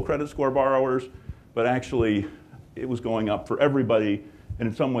going to low credit score borrowers, but actually it was going up for everybody, and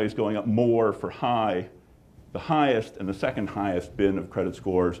in some ways going up more for the highest and the second highest bin of credit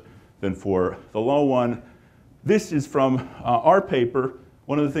scores than for the low one. This is from our paper.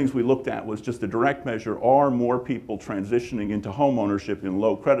 One of the things we looked at was just a direct measure, are more people transitioning into home ownership in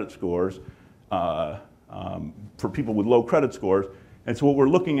low credit scores for people with low credit scores. And so what we're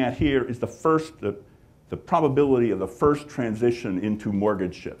looking at here is the probability of the first transition into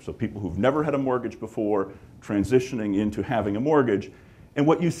mortgageship. So people who've never had a mortgage before transitioning into having a mortgage. And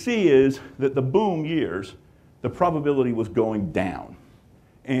what you see is that the boom years, the probability was going down.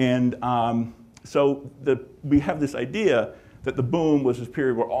 And so we have this idea that the boom was this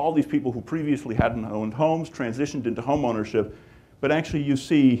period where all these people who previously hadn't owned homes transitioned into home ownership, but actually you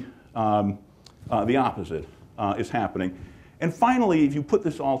see the opposite is happening. And finally, if you put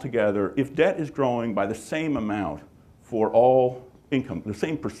this all together, if debt is growing by the same amount for all income, the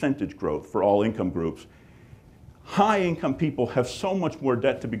same percentage growth for all income groups, high income people have so much more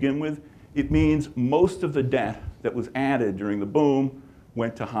debt to begin with, it means most of the debt that was added during the boom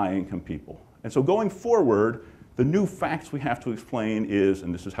went to high income people. And so going forward, the new facts we have to explain is,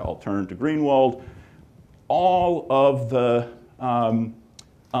 and this is how I'll turn to Greenwald, all of the,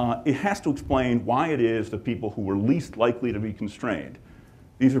 it has to explain why it is that people who were least likely to be constrained,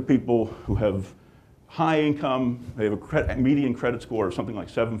 these are people who have high income, they have a median credit score of something like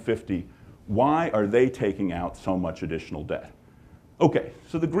 750, why are they taking out so much additional debt? Okay,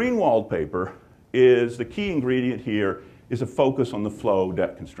 so the Greenwald paper is, the key ingredient here is a focus on the flow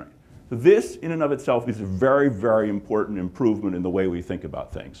debt constraint. So this, in and of itself, is a very, very important improvement in the way we think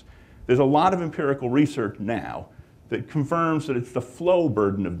about things. There's a lot of empirical research now that confirms that it's the flow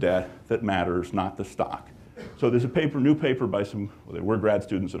burden of debt that matters, not the stock. So there's a paper, new paper by some, well, they were grad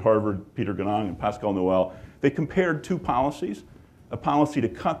students at Harvard, Peter Ganong and Pascal Noël. They compared two policies, a policy to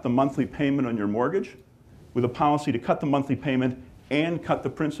cut the monthly payment on your mortgage with a policy to cut the monthly payment and cut the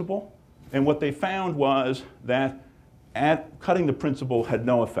principal. And what they found was that cutting the principal had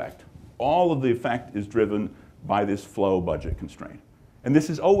no effect. All of the effect is driven by this flow budget constraint. And this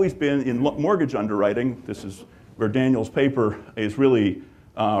has always been in mortgage underwriting. This is where Daniel's paper is really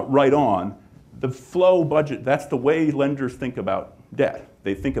right on. The flow budget, that's the way lenders think about debt.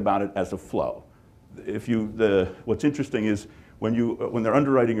 They think about it as a flow. What's interesting is when they're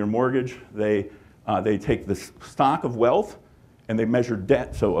underwriting your mortgage, they take the stock of wealth and they measure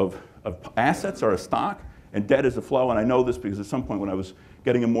debt. So of assets are a stock and debt is a flow. And I know this because at some point when I was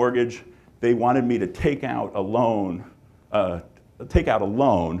getting a mortgage, they wanted me to take out a loan,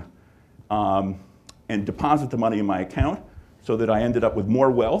 and deposit the money in my account so that I ended up with more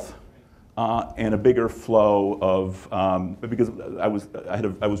wealth and a bigger flow of, because I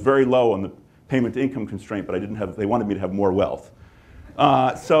was very low on the payment to income constraint, but they wanted me to have more wealth.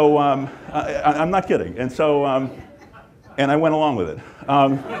 I'm not kidding. And so, and I went along with it.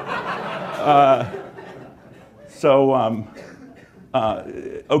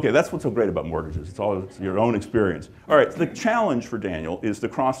 Okay, that's what's so great about mortgages. It's your own experience. All right, so the challenge for Daniel is the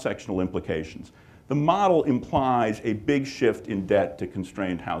cross-sectional implications. The model implies a big shift in debt to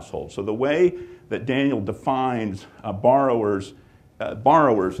constrained households. So the way that Daniel defines borrowers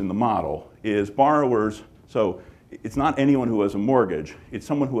in the model is borrowers, so it's not anyone who has a mortgage, it's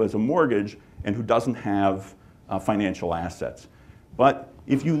someone who has a mortgage and who doesn't have financial assets. But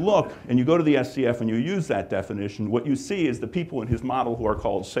if you look and you go to the SCF and you use that definition, what you see is the people in his model who are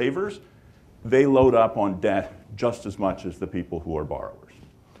called savers, they load up on debt just as much as the people who are borrowers.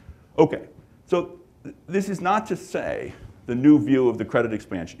 Okay, so this is not to say, the new view of the credit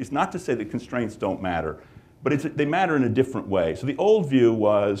expansion, is not to say that constraints don't matter, but they matter in a different way. So the old view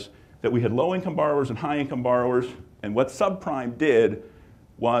was that we had low-income borrowers and high-income borrowers, and what subprime did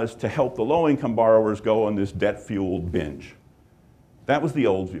was to help the low-income borrowers go on this debt-fueled binge. That was the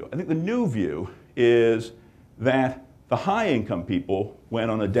old view. I think the new view is that the high-income people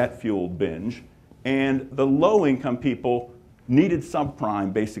went on a debt-fueled binge, and the low-income people needed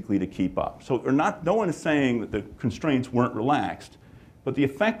subprime basically to keep up. So no one is saying that the constraints weren't relaxed, but the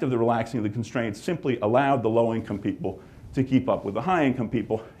effect of the relaxing of the constraints simply allowed the low-income people to keep up with the high-income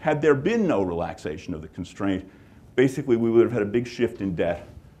people. Had there been no relaxation of the constraint, basically we would have had a big shift in debt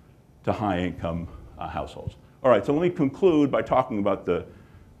to high-income households. All right, so let me conclude by talking about the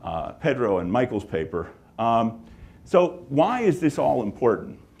Pedro and Michael's paper. So why is this all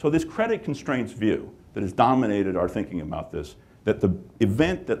important? So this credit constraints view that has dominated our thinking about this, that the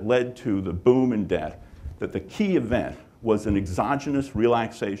event that led to the boom in debt, that the key event was an exogenous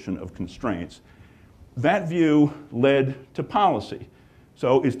relaxation of constraints, that view led to policy.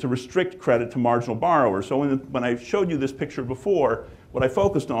 So is to restrict credit to marginal borrowers. So when I showed you this picture before, what I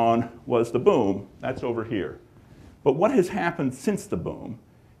focused on was the boom. That's over here. But what has happened since the boom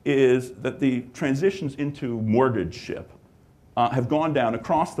is that the transitions into mortgageship have gone down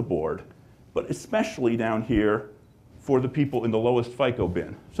across the board, but especially down here for the people in the lowest FICO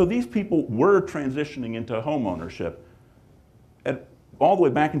bin. So these people were transitioning into homeownership all the way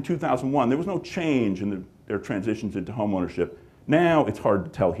back in 2001. There was no change in their transitions into homeownership. Now it's hard to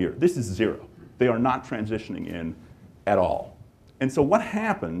tell here. This is zero. They are not transitioning in at all. And so what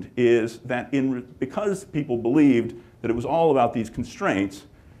happened is that because people believed that it was all about these constraints,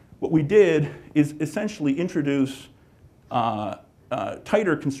 what we did is essentially introduce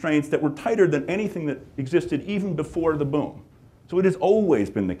tighter constraints that were tighter than anything that existed even before the boom. So it has always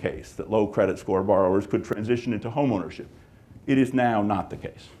been the case that low credit score borrowers could transition into homeownership. It is now not the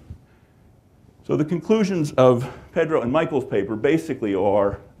case. So the conclusions of Pedro and Michael's paper basically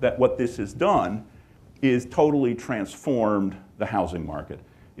are that what this has done is totally transformed the housing market.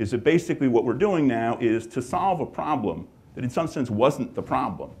 Is that basically what we're doing now is to solve a problem that in some sense wasn't the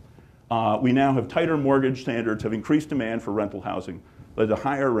problem. We now have tighter mortgage standards, have increased demand for rental housing, led to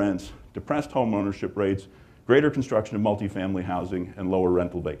higher rents, depressed home ownership rates, greater construction of multifamily housing, and lower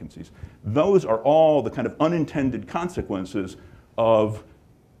rental vacancies. Those are all the kind of unintended consequences of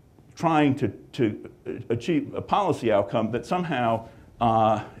trying to achieve a policy outcome that somehow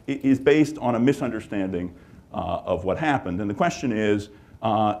is based on a misunderstanding of what happened. And the question is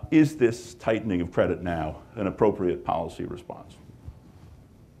this tightening of credit now an appropriate policy response?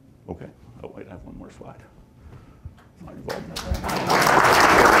 Okay. Oh, wait, I have one more slide.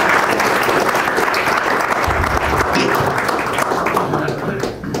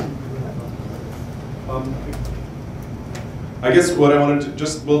 I guess what I wanted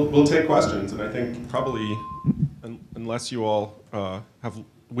to we'll take questions, and I think probably, unless you all have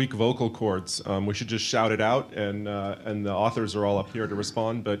weak vocal cords, we should just shout it out, and the authors are all up here to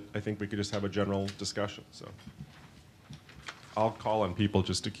respond, but I think we could just have a general discussion. So I'll call on people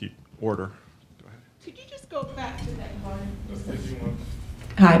just to keep order. Go ahead. Could you just go back to that one?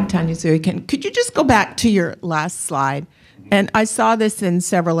 Hi, I'm Tanya Zurikan. Could you just go back to your last slide? And I saw this in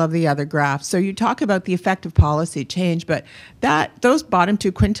several of the other graphs. So you talk about the effect of policy change, but those bottom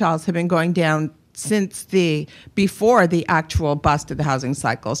two quintiles have been going down since before the actual bust of the housing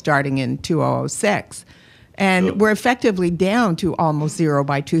cycle, starting in 2006. And we're effectively down to almost zero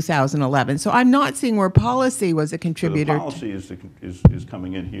by 2011. So I'm not seeing where policy was a contributor. So the policy is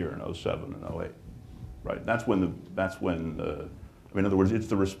coming in here in 07 and 08, right? That's when in other words, it's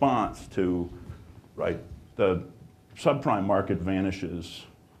the response to, right, the subprime market vanishes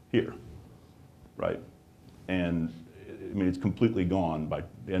here, right? And I mean, it's completely gone by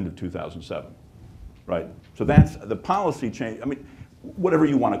the end of 2007, right? So that's the policy change. I mean, whatever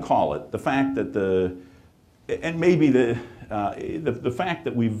you want to call it, the fact that and maybe the fact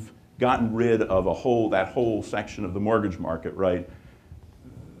that we've gotten rid of that whole section of the mortgage market, right?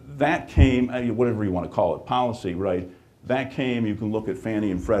 That came, whatever you want to call it, policy, right? That came, you can look at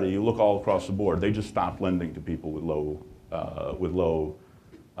Fannie and Freddie, you look all across the board, they just stopped lending to people with low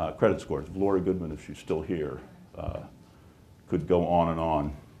credit scores. Laura Goodman, if she's still here, could go on and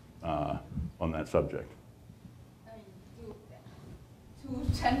on that subject. I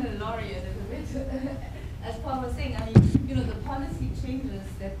mean, to channel Laurie a little bit, as Paul was saying, I mean, the policy changes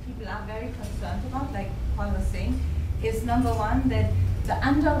that people are very concerned about, like Paul was saying, is number one, that the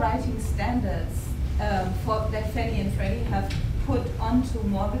underwriting standards that Fannie and Freddie have put onto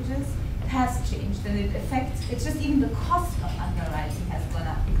mortgages has changed, and it affects, it's just even the cost of underwriting has gone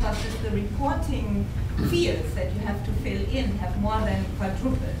up, because just the reporting fields that you have to fill in have more than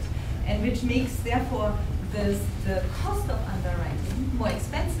quadrupled, and which makes, therefore, the cost of underwriting more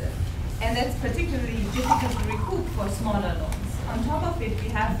expensive. And that's particularly difficult to recoup for smaller loans. On top of it, we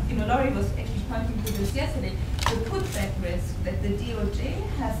have, Laurie was actually pointing to this yesterday, the putback risk that the DOJ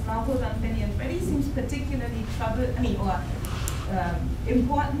has now put on Fannie and Freddie seems particularly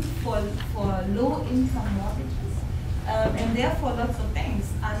important for low-income mortgages. And therefore, lots of banks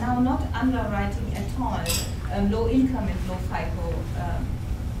are now not underwriting at all low-income and low-FICO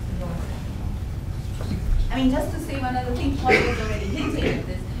loans. I mean, just to say one other thing, Paul was already hinting at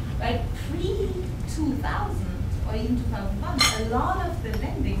this, right? Pre-2000 or even 2001, a lot of the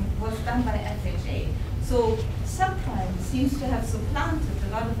lending was done by FHA. So subprime seems to have supplanted a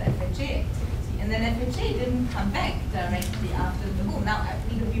lot of FHA activity. And then FHA didn't come back directly after the boom. Now,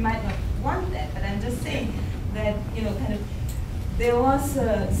 we might not want that, but I'm just saying that, there was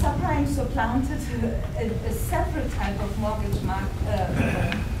subprime supplanted a separate type of mortgage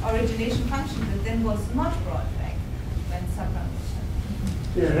origination function that then was not brought back when subprime was shut.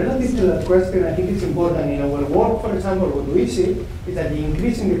 Yeah, relative to that question, I think it's important. In our work, for example, what we see is that the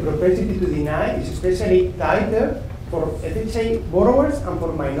increase in the propensity to deny is especially tighter for FHA borrowers and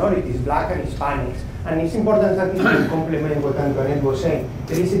for minorities, Black and Hispanics. And it's important that to complement what Antoinette was saying.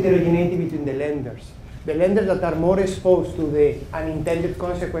 There is heterogeneity between the lenders. The lenders that are more exposed to the unintended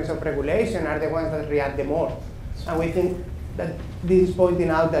consequence of regulation are the ones that react the more. And we think that this is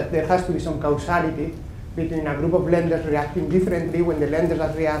pointing out that there has to be some causality between a group of lenders reacting differently when the lenders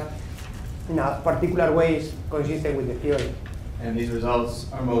that react in a particular way is consistent with the theory. And these results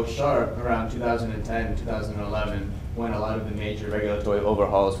are most sharp around 2010, 2011, when a lot of the major regulatory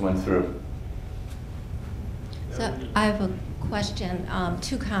overhauls went through. So I have a question,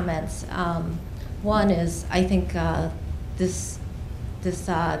 2 comments. One is, I think these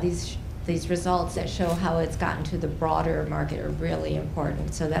results that show how it's gotten to the broader market are really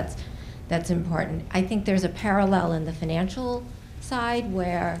important. So that's important. I think there's a parallel in the financial side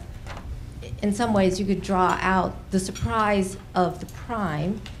where, in some ways, you could draw out the surprise of the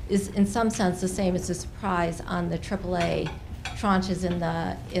prime is, in some sense, the same as the surprise on the AAA tranches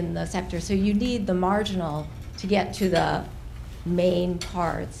in the sector. So you need the marginal to get to the main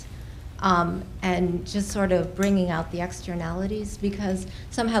parts. And just sort of bringing out the externalities, because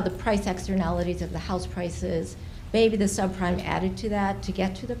somehow the price externalities of the house prices, maybe the subprime added to that to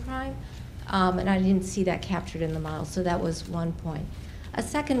get to the prime, and I didn't see that captured in the model, so that was one point. A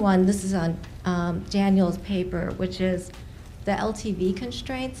second one, this is on Daniel's paper, which is the LTV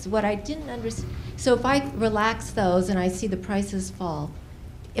constraints. What I didn't understand, so if I relax those and I see the prices fall,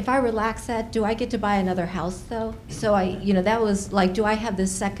 if I relax that, do I get to buy another house though? So that was like, do I have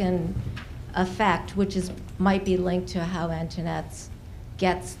this second effect, which might be linked to how Antoinette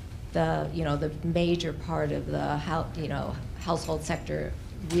gets the major part of the household sector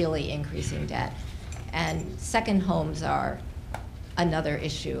really increasing debt, and second homes are another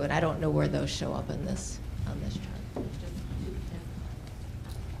issue, and I don't know where those show up on this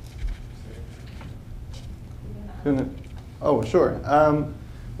chart. Oh, sure.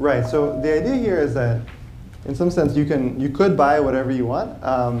 Right. So the idea here is that, in some sense, you could buy whatever you want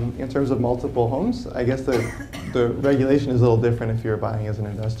in terms of multiple homes. I guess the regulation is a little different if you're buying as an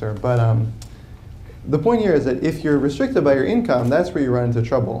investor. But the point here is that if you're restricted by your income, that's where you run into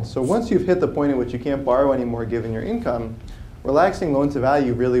trouble. So once you've hit the point at which you can't borrow anymore given your income, relaxing loan to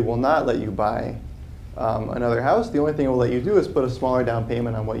value really will not let you buy another house. The only thing it will let you do is put a smaller down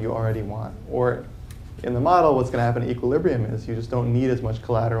payment on what you already want. Or in the model, what's going to happen at equilibrium is you just don't need as much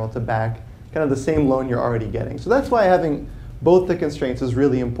collateral to back kind of the same loan you're already getting. So that's why having both the constraints is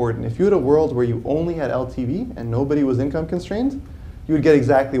really important. If you had a world where you only had LTV and nobody was income constrained, you would get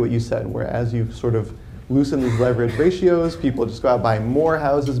exactly what you said, where as you sort of loosen these leverage ratios, people just go out and buy more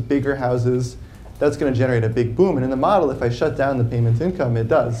houses, bigger houses. That's going to generate a big boom. And in the model, if I shut down the payments income, it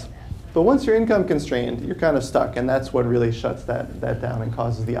does. But once you're income constrained, you're kind of stuck, and that's what really shuts that down and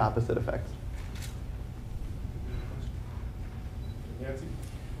causes the opposite effect.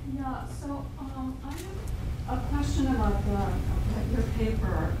 Yeah, so I have a question about your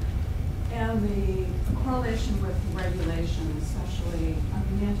paper and the correlation with regulation, especially,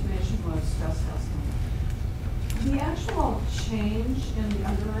 the information was stress testing. The actual change in the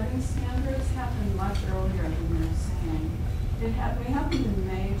underwriting standards happened much earlier than you were saying. It happened in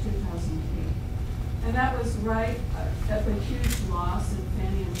May 2008. And that was right at the huge loss in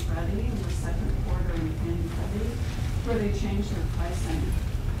Fannie and Freddie in the second quarter in Fannie and Freddie, where they changed their pricing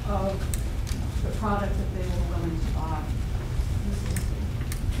of the product that they were willing to buy.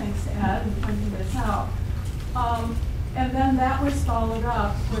 Thanks. Thanks, Ed, for pointing this out. And then that was followed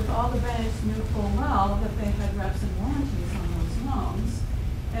up with all the banks knew full well that they had reps and warranties on those loans,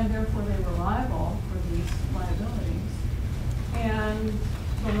 and therefore they were liable for these liabilities. And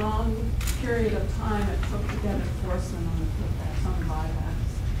the long period of time it took to get enforcement on the putbacks, on the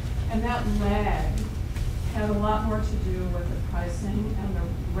buybacks. And that lag had a lot more to do with the pricing and the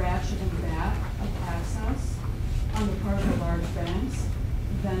ratcheting back of access on the part of the large banks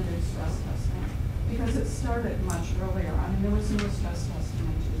than did stress testing. Because it started much earlier. I mean, there was no stress testing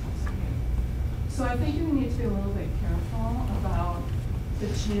in 2008. So I think you need to be a little bit careful about the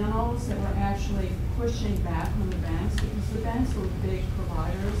channels that were actually pushing back on the banks, because the banks were big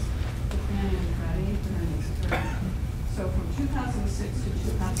providers to Fannie and Freddie during this period. So from 2006 to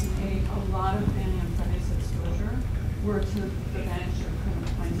 2008, a lot of Fannie and Freddie's exposure were to the banks you're kind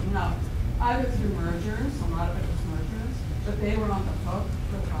of pointing out, either through mergers, a lot of it was mergers, but they were on the hook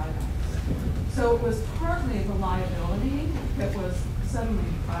for buybacks. So it was partly the liability that was suddenly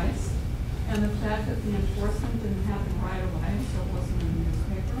priced, and the fact that the enforcement didn't happen right away, so it wasn't in the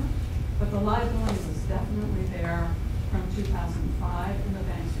newspaper. But the liability was definitely there from 2005, and the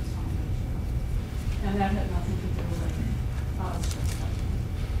banks responded to it. And that had nothing to do with stress testing.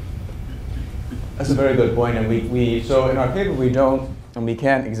 That's a very good point, and so in our paper we don't, and we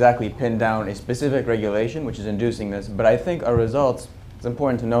can't exactly pin down a specific regulation which is inducing this, but I think our results, it's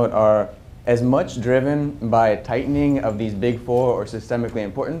important to note, are as much driven by a tightening of these big four or systemically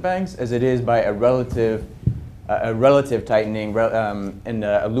important banks as it is by a relative tightening and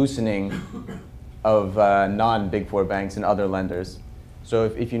a loosening of non-big four banks and other lenders. So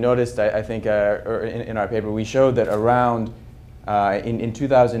if you noticed, I think in our paper, we showed that around in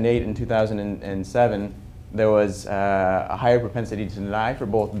 2008 and 2007, there was a higher propensity to deny for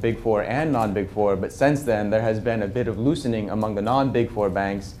both big four and non-big four, but since then there has been a bit of loosening among the non-big four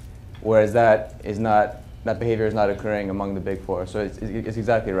banks, whereas that behavior is not occurring among the big four. So it's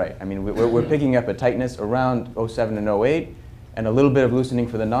exactly right. I mean, we're picking up a tightness around 07 and 08, and a little bit of loosening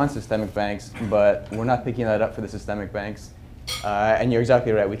for the non-systemic banks, but we're not picking that up for the systemic banks. And you're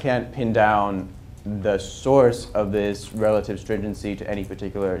exactly right. We can't pin down the source of this relative stringency to any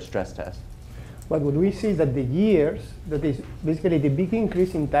particular stress test. But what we see is that the years, that is basically the big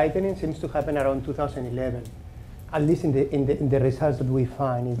increase in tightening seems to happen around 2011, at least in the results that we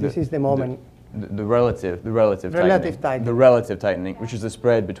find. This is the moment. The relative tightening. The relative tightening, which is the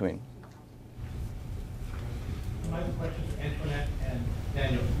spread between. I have a question for Antoinette and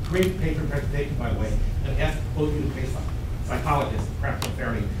Daniel. Great paper presentation, by the way. And ask both of you to face psychologists, perhaps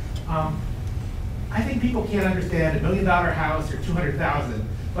unfairly. I think people can't understand $1 million house or $200,000,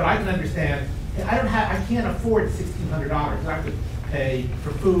 but I can understand. I can't afford $1,600. I have to pay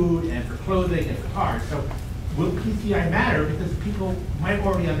for food and for clothing and for cars. So will PCI matter? Because people might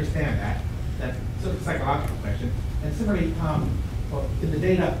already understand that. That's sort of a psychological question. And similarly, in the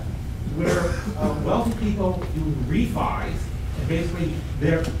data, where wealthy people do refis, and basically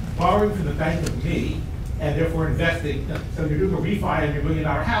they're borrowing from the Bank of Me, and therefore investing. So you're doing a refi on your $1 million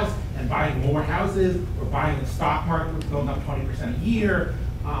house and buying more houses, or buying the stock market, which is going up 20% a year.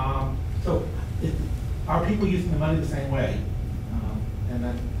 So are people using the money the same way? And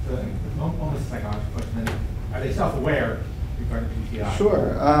then almost a psychological question. Are they self-aware regarding PCI?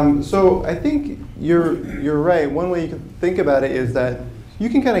 Sure. So I think you're right. One way you can think about it is that you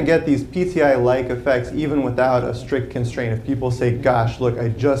can kind of get these PCI-like effects even without a strict constraint. If people say, gosh, look, I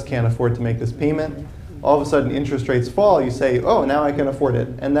just can't afford to make this payment, all of a sudden interest rates fall, you say, oh, now I can afford it.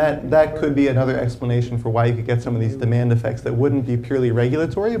 And that could be another explanation for why you could get some of these demand effects that wouldn't be purely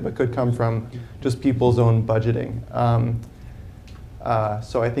regulatory, but could come from just people's own budgeting.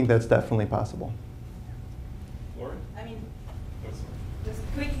 So I think that's definitely possible. I mean, just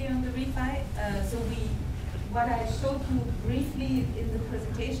quickly on the refi. What I showed you briefly in the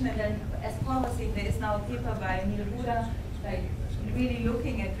presentation, and then as Paul was saying, there is now a paper by Neil Buda, like really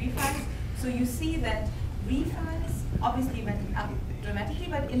looking at refis. So you see that refis obviously went up dramatically,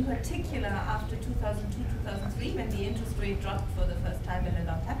 but in particular after 2002, 2003, when the interest rate dropped for the first time in a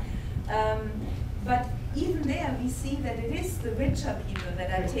long time. But even there, we see that it is the richer people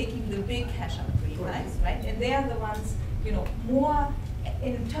that are taking the big cash out refis, right? And they are the ones, more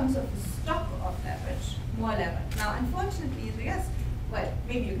in terms of the stock of leverage, more leverage. Now, unfortunately, in the US, well,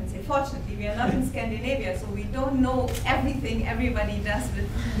 maybe you can say fortunately, we are not in Scandinavia, so we don't know everything everybody does with,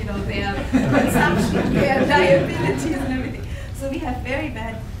 their consumption, their liabilities and everything. So we have very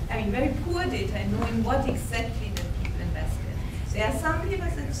poor data in knowing what exactly that people invest in. There are some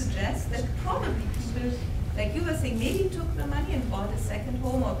papers that suggest that probably people, like you were saying, maybe took the money and bought a second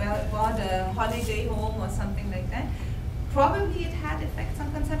home or bought a holiday home or something like that. Probably it had effects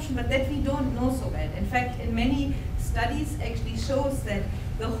on consumption. consumption, but that we don't know so well. In fact, in many studies actually shows that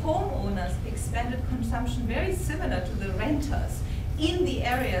the homeowners expanded consumption very similar to the renters in the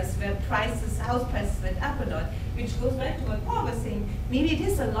areas where house prices went up a lot, which goes back to what Paul was saying. Maybe it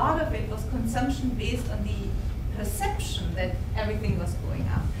is a lot of it was consumption based on the perception that everything was going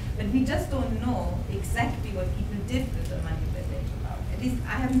up. But we just don't know exactly what people did with the money that they took out. At least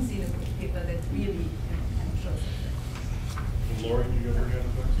I haven't seen a good paper that really shows that. Laura, do you ever have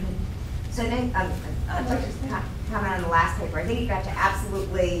a question? So then, I'd like to comment on the last paper. I think it got to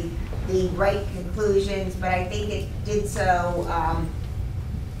absolutely the right conclusions, but I think it did so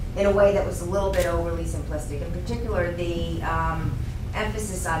in a way that was a little bit overly simplistic. In particular, the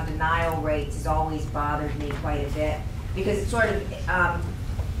emphasis on denial rates has always bothered me quite a bit because it sort of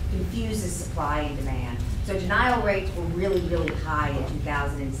confuses supply and demand. So denial rates were really, really high in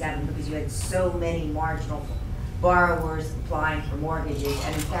 2007 because you had so many marginal borrowers applying for mortgages,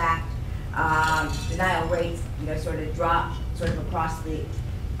 and in fact, denial rates, sort of dropped sort of across the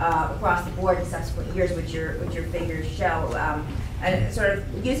board in subsequent years, which your figures show. And sort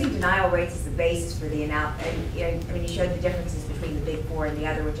of using denial rates as the basis for the analysis. I mean, you showed the differences between the big four and the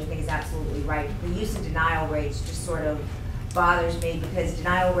other, which I think is absolutely right. The use of denial rates just sort of bothers me because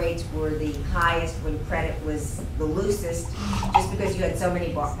denial rates were the highest when credit was the loosest, just because you had so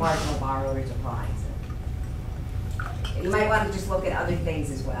many marginal borrowers applying. You might want to just look at other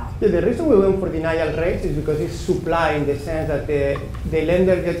things as well. Yeah, the reason we went for denial rates is because it's supply in the sense that the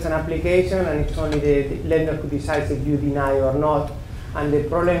lender gets an application and it's only the lender who decides if you deny or not. And the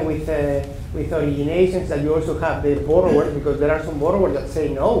problem with originations that you also have the borrowers, because there are some borrowers that say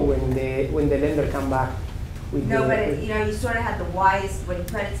no when the lender come back. With you sort of have the widest, when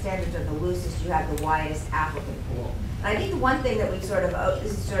credit standards are the loosest, you have the widest applicant pool. And I think the one thing that we sort of,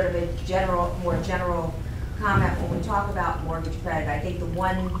 this is sort of a more general comment when we talk about mortgage credit. I think the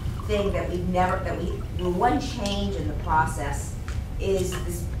one thing that the one change in the process is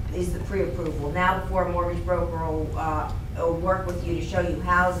the pre-approval. Now, before a mortgage broker will work with you to show you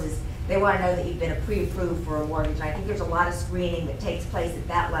houses, they want to know that you've been pre-approved for a mortgage. And I think there's a lot of screening that takes place at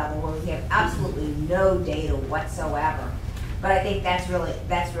that level where we have absolutely no data whatsoever. But I think that's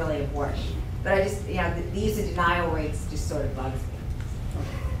really important. But I just, the use of denial rates just sort of bugs me.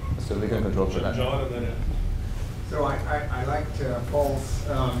 So we can control for that. John, and then So I liked Paul's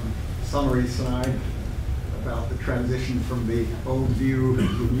summary slide about the transition from the old view to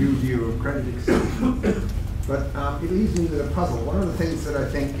the new view of credit extension. But it leaves me with a puzzle. One of the things that I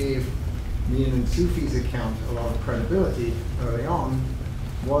think gave me and Sufi's account a lot of credibility early on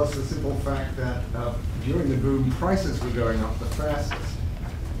was the simple fact that during the boom, prices were going up the fastest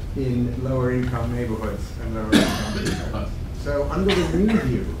in lower income neighborhoods and lower income neighborhoods. So under the new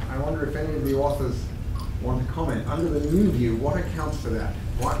view, I wonder if any of the authors want to comment. Under the new view, what accounts for that?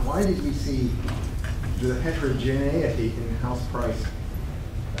 Why did we see the heterogeneity in house price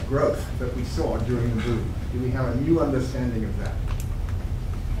growth that we saw during the boom? Do we have a new understanding of that?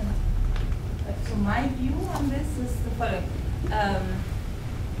 So my view on this is the following.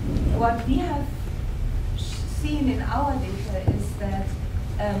 What we have seen in our data is that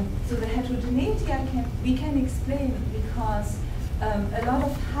so the heterogeneity we can explain because a lot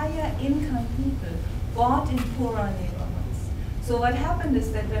of higher income people bought in poorer neighborhoods. So what happened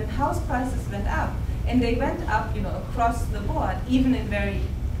is that when house prices went up, and they went up, across the board, even in very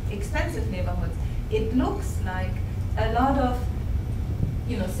expensive neighborhoods, it looks like a lot of,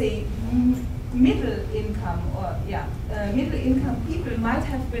 say, middle income people might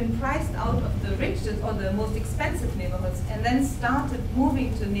have been priced out of the richest or the most expensive neighborhoods and then started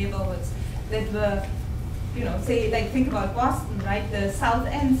moving to neighborhoods that were, say, like think about Boston, right? The South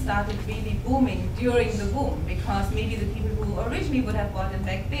End started really booming during the boom because maybe the people who originally would have bought in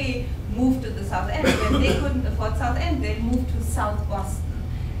Back Bay moved to the South End. When they couldn't afford South End, they moved to South Boston.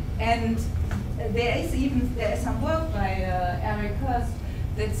 And there is some work by Eric Hurst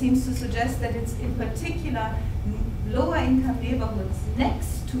that seems to suggest that it's in particular lower income neighborhoods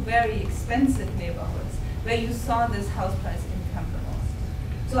next to very expensive neighborhoods where you saw this house price income the most.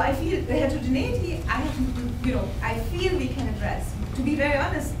 So I feel the heterogeneity, I feel we can address. To be very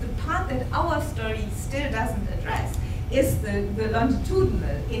honest, the part that our story still doesn't address is the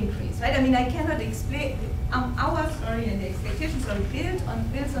longitudinal increase, right? I mean, I cannot explain, our story and the expectation story builds on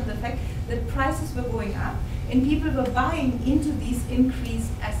the fact that prices were going up and people were buying into these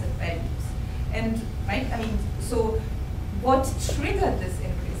increased asset values. And, right, I mean, so what triggered this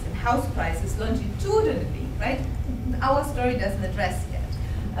increase in house prices longitudinally, right? Our story doesn't address yet.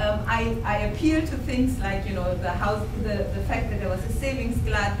 I appeal to things like, the fact that there was a savings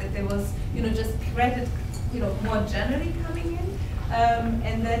glut, that there was, just credit, more generally coming in.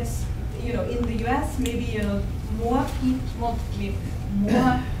 and that's, you know, in the U.S. maybe, you know, more people,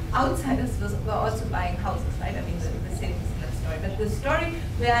 more outsiders were also buying houses, right? I mean, the same is that story. But the story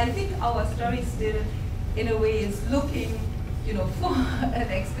where I think our story still, in a way, is looking, you know, for an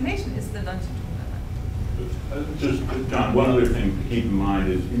explanation is the longitudinal one. Just, John, one other thing to keep in mind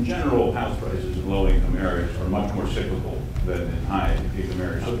is, in general, house prices in low-income areas are much more cyclical than in high-income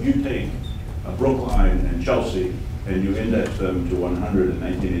areas. So if you take Brookline and Chelsea and you index them to 100 in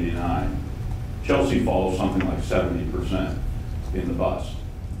 1989, Chelsea falls something like 70% in the bust,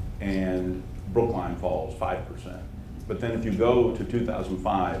 and Brookline falls 5%. But then if you go to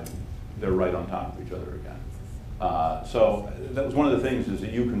 2005, they're right on top of each other again. So that was one of the things, is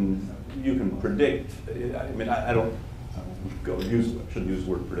that you can predict. I mean, I don't shouldn't use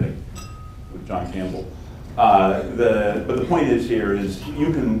the word predict with John Campbell. But the point here is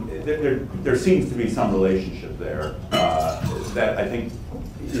you can. There seems to be some relationship there that I think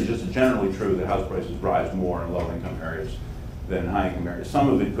is just generally true, that house prices rise more in low-income areas than high-income areas. Some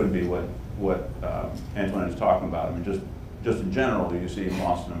of it could be what Antoinette is talking about. I mean, just in general, you see in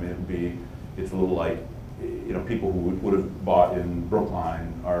Boston. I mean, it's a little like, you know, people who would have bought in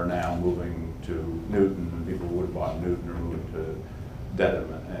Brookline are now moving to Newton, and people who would have bought in Newton are moving to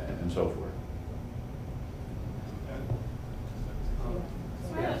Dedham, and so forth.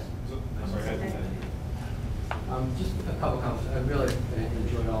 Just a couple comments. I really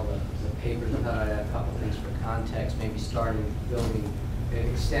enjoyed all the papers. I thought I'd add a couple things for context, maybe starting building,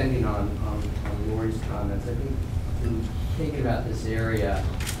 extending on Lori's comments. I think in thinking about this area,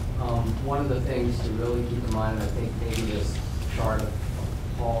 one of the things to really keep in mind, and I think maybe this chart of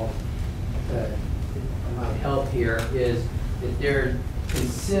Paul might help here, is that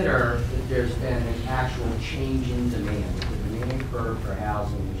consider that there's been an actual change in demand. The demand curve for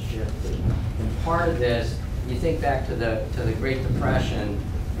housing has shifted. And part of this, you think back to the Great Depression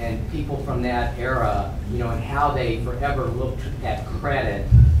and people from that era, you know, and how they forever looked at credit,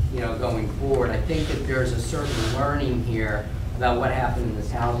 you know, going forward. I think that there's a certain learning here about what happened in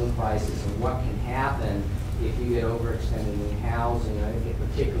this housing crisis and what can happen if you get overextended in housing. I think it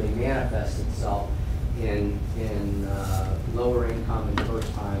particularly manifests itself in lower income and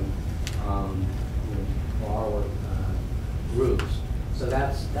first-time borrower groups. So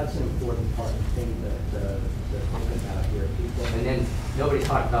that's an important part of the thing to think about here. People, and then nobody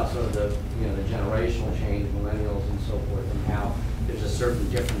talked about sort of the the generational change, millennials and so forth, and how there's a certain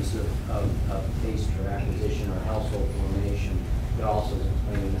difference of taste or acquisition or household formation that also is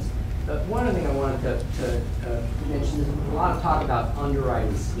explaining this. But one other thing I wanted to mention is a lot of talk about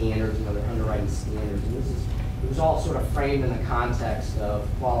underwriting standards and other underwriting standards, and it was all sort of framed in the context of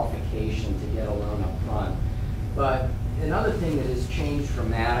qualification to get a loan up front. But another thing that has changed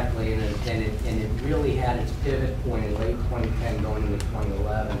dramatically, and it really had its pivot point in late 2010 going into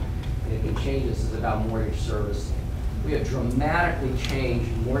 2011, and it can change this, is about mortgage servicing. We have dramatically changed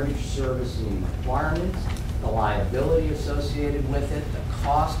mortgage servicing requirements, the liability associated with it, the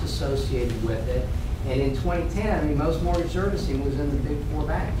cost associated with it. And in 2010, I mean, most mortgage servicing was in the big four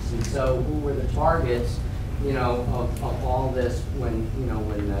banks. And so who were the targets, of all this when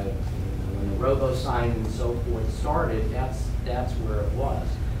the robo-signing and so forth started? That's where it was.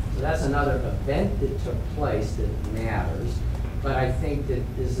 So that's another event that took place that matters. But I think that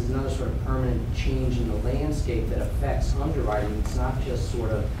this is another sort of permanent change in the landscape that affects underwriting. It's not just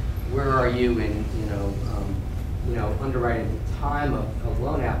sort of where are you in underwriting at the time of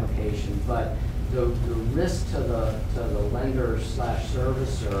loan application, but the risk to the lender /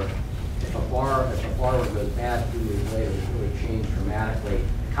 servicer, if a borrower goes bad 2 years later, it's really changed dramatically.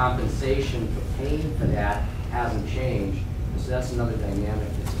 Compensation for paying for that hasn't changed. So that's another dynamic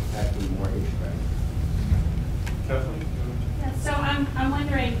that's affecting mortgage credit. Kathleen? Yeah, so I'm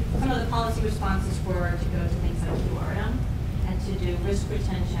wondering some of the policy responses were to go to things like QRM and to do risk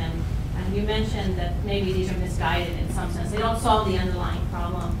retention. And you mentioned that maybe these are misguided in some sense. They don't solve the underlying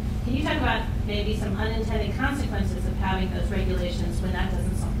problem. Can you talk about maybe some unintended consequences of having those regulations when that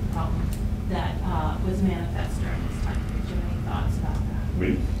doesn't solve the problem that was manifest during this time? Do you have any thoughts about that?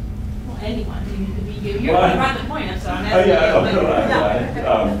 Me? Well, anyone. You could be you. You're right the point, so I'm asking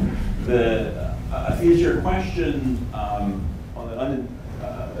you. Is your question on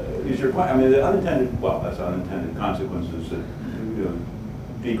the the unintended? Well, that's unintended consequences that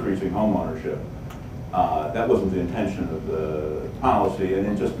decreasing home ownership. That wasn't the intention of the policy,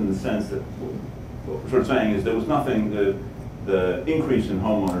 and just in the sense that what we're sort of saying is there was nothing. The increase in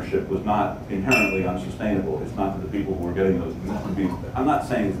home ownership was not inherently unsustainable. It's not that the people who were getting those would be. I'm not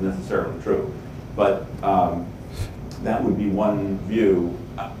saying it's necessarily true, but that would be one view.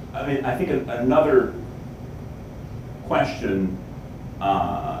 I mean, I think another question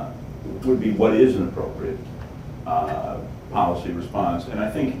would be what is an appropriate policy response. And I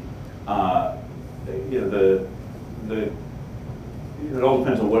think it all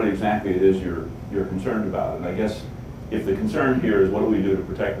depends on what exactly it is you're concerned about. And I guess if the concern here is what do we do to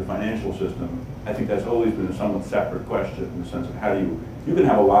protect the financial system, I think that's always been a somewhat separate question in the sense of how do you can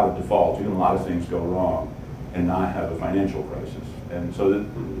have a lot of defaults, you can have a lot of things go wrong and not have a financial crisis. And so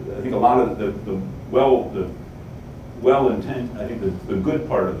I think a lot of the well-intent, I think the good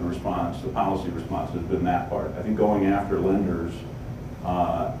part of the response, the policy response, has been that part. I think going after lenders,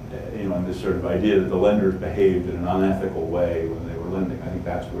 and this sort of idea that the lenders behaved in an unethical way when they were lending, I think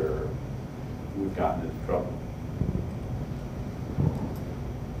that's where we've gotten into trouble.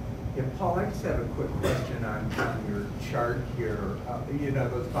 Yeah, Paul, I just have a quick question on your chart here.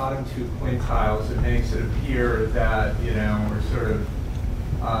 Those bottom two quintiles, it makes it appear that, we're sort of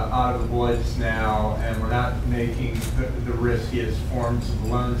out of the woods now and we're not making the riskiest forms of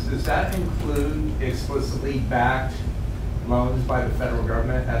loans. Does that include explicitly backed loans by the federal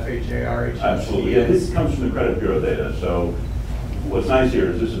government, FHA, RHA? Absolutely. Yeah, this comes from the credit bureau data. So what's nice here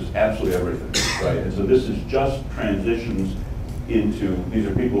is this is absolutely everything, right? And so this is just transitions into, these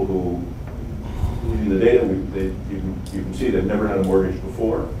are people who, in the data, you can see they've never had a mortgage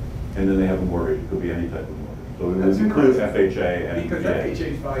before, and then they have a mortgage. It could be any type of mortgage. So it would include FHA and because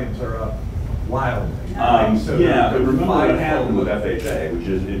FHA's volumes are up wildly. So yeah, but remember what happened with FHA, which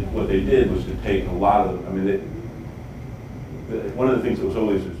is what they did was to take a lot of, one of the things that was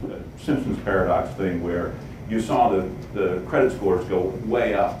always a Simpsons paradox thing where you saw the credit scores go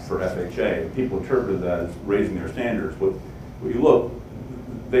way up for FHA. People interpreted that as raising their standards. When you look,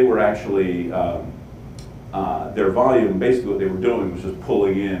 they were actually, their volume, basically what they were doing was just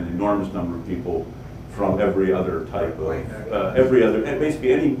pulling in an enormous number of people from every other type of, and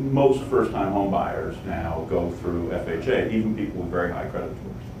basically most first-time home buyers now go through FHA, even people with very high credit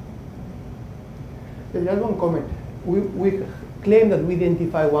scores. Just one comment. We claim that we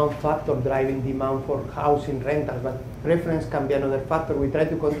identify one factor driving demand for housing rentals, but preference can be another factor. We try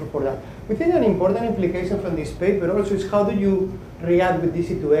to control for that. We think an important implication from this paper also is how do you react with this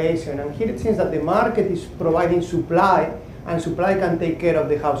situation? And here it seems that the market is providing supply, and supply can take care of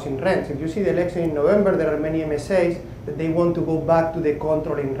the housing rents. If you see the election in November, there are many MSAs that they want to go back to the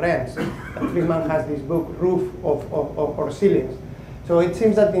controlling rents. And Friedman has this book, Roof or Ceilings. So it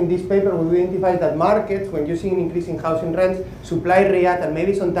seems that in this paper we identify that markets, when you see an increase in housing rents, supply react, and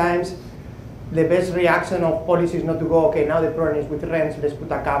maybe sometimes the best reaction of policy is not to go, okay, now the problem is with rents, let's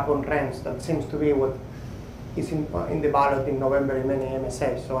put a cap on rents. That seems to be what is in the ballot in November in many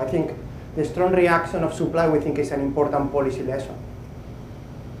MSAs. So I think the strong reaction of supply, we think, is an important policy lesson.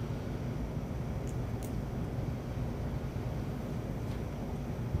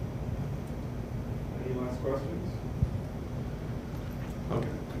 Any last questions? Okay.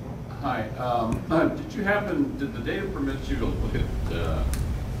 Hi. Did the data permit you to look at the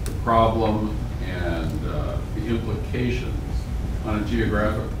problem and the implications on a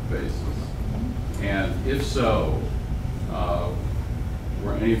geographic basis? And if so,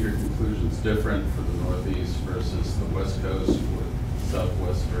 were any of your conclusions different for the Northeast versus the West Coast, or the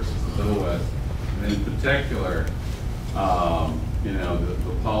Southwest versus the Middle West? And in particular,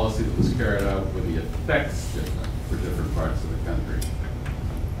 the policy that was carried out, were the effects different for different parts of the country?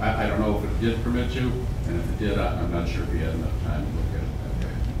 I don't know if it did permit you, and if it did, I'm not sure if you had enough time to look at it that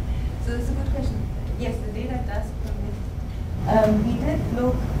way. So it's a good question. Yes, the data does permit. We did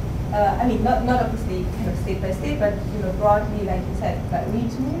look, not obviously kind of state by state, but broadly, like you said, but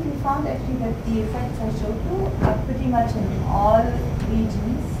regionally, we found actually that the effects I showed you are pretty much in all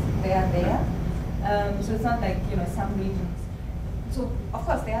regions. They are there. So it's not like some regions. So of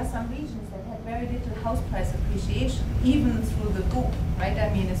course there are some regions that had very little house price appreciation, even through the boom, right?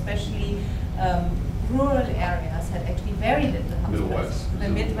 Especially rural areas had actually very little house price. The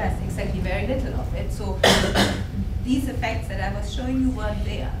Midwest, exactly, very little of it. So these effects that I was showing you weren't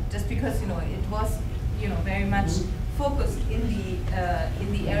there, just because it was very much focused in the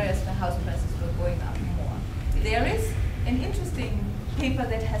areas where house prices were going up more. There is an interesting paper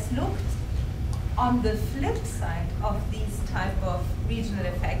that has looked on the flip side of these type of regional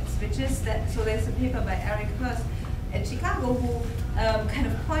effects, which is that, so there's a paper by Eric Hurst at Chicago who kind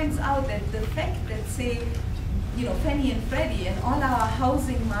of points out that the fact that, say, Fannie and Freddie and all our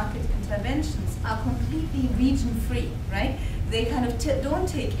housing market interventions are completely region-free, right? They kind of don't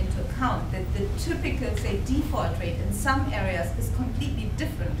take into account that the typical, say, default rate in some areas is completely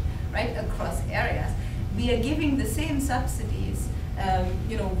different, right, across areas. We are giving the same subsidies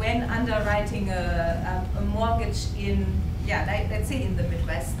when underwriting a mortgage in, let's say in the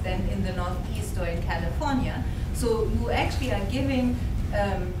Midwest than in the Northeast or in California. So you actually are giving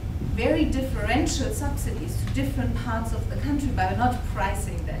very differential subsidies to different parts of the country by not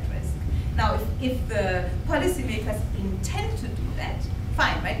pricing that risk. Now, if the policymakers intend to do that,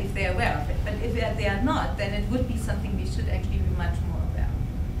 fine, right, if they're aware of it. But if they are not, then it would be something we should actually be much more aware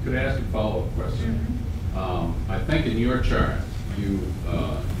of. Could I ask a follow-up question? I think in your chart, you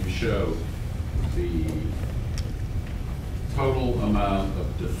show the total amount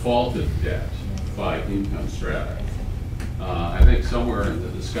of defaulted debt by income strata. I think somewhere in the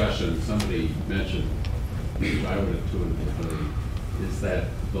discussion, somebody mentioned, which I would intuitively, is that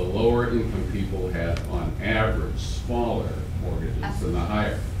the lower income people had, on average, smaller mortgages than the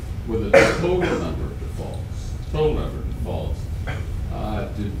higher. With the total number of defaults,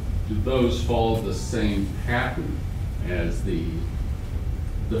 do those follow the same pattern as the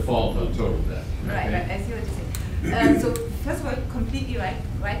default on total debt? Right, I see what you're saying. So first of all, completely right.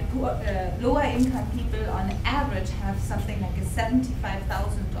 Poor, lower income people on average have something like a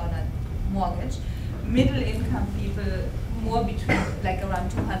 $75,000 mortgage. Middle income people more between like around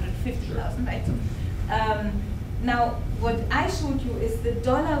 250,000, right? So, now what I showed you is the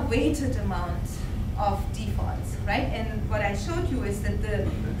dollar weighted amount of defaults, right? And what I showed you is that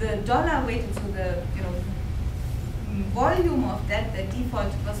the dollar weighted, so the volume of debt that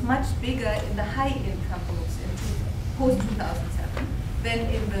default was much bigger in the high income groups in post 2007 than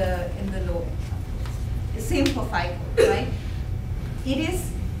in the low income groups. Same for FICO, right? It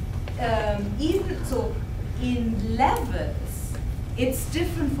is even so in levels, it's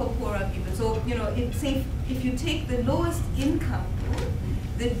different for poorer people. So if you take the lowest income group,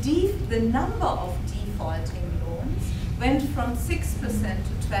 the number of defaulting loans went from 6%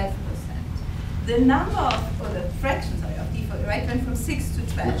 to 12%. The number of, or the fraction, of default, right, went from 6 to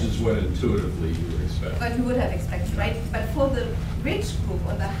 12. Which is what intuitively you would expect. But you would have expected, right? But for the rich group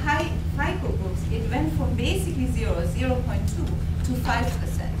or the high FICO groups, it went from basically 0.2 to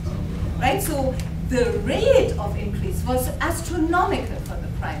 5%, right? So the rate of increase was astronomical for the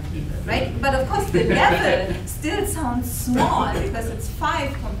prime people, right? But of course the level still sounds small because it's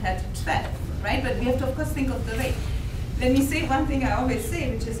 5 compared to 12, right? But we have to of course think of the rate. Let me say one thing I always say,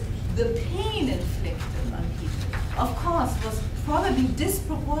 which is the pain inflicted on people, of course, was probably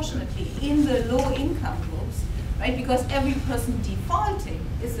disproportionately in the low income groups, right? Because every person defaulting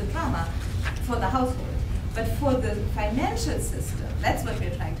is a drama for the household. But for the financial system, that's what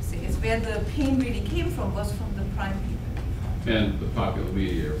we're trying to say, is where the pain really came from was from the prime people. And the popular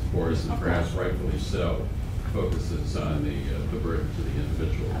media, of course, and perhaps rightfully so, focuses on the burden to the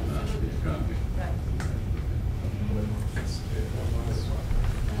individual and not to the economy. Right.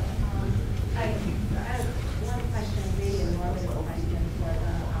 I have one question, maybe a more of a question for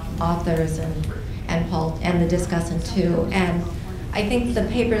the authors and Paul and the discussant too. And I think the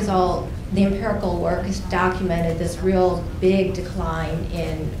papers the empirical work has documented this real big decline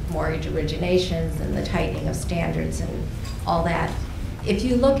in mortgage originations and the tightening of standards and all that. If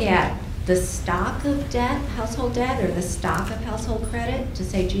you look at the stock of debt, household debt, or the stock of household credit, to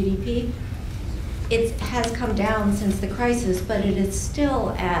say GDP, it has come down since the crisis, but it is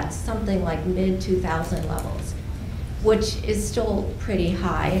still at something like mid-2000 levels, which is still pretty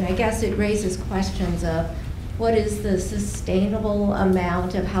high. And I guess it raises questions of what is the sustainable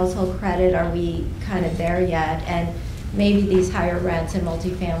amount of household credit? Are we kind of there yet? And maybe these higher rents in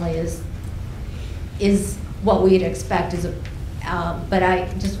multifamily is what we'd expect. But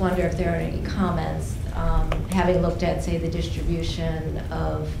I just wonder if there are any comments, having looked at, say, the distribution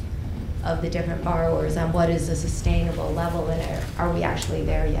of the different borrowers on what is a sustainable level, and are we actually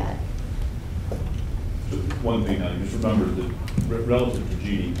there yet? One thing, just remember that relative to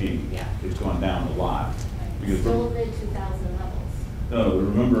GDP, it's gone down a lot. Because still mid-2000 levels. No,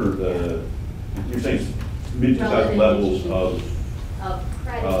 remember you're saying mid-2000 levels of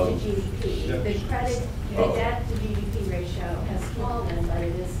credit to GDP. Yeah. The debt to GDP ratio has fallen, but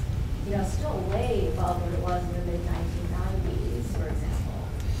it is still way above what it was in the mid-1990s, for example.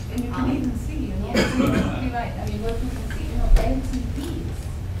 And you can even see, you're right. I mean, what you can see, LTVs.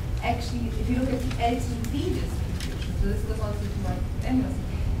 Actually, if you look at the LTV distribution, so this goes also to what Daniel was saying,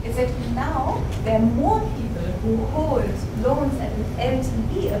 is that now there are more people who hold loans at an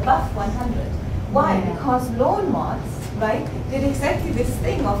LTV above 100. Why? Yeah. Because loan mods, right, did exactly this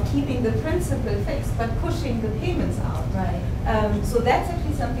thing of keeping the principal fixed but pushing the payments out. Right. So that's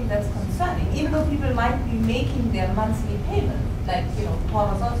actually something that's concerning, even though people might be making their monthly payment, like Paul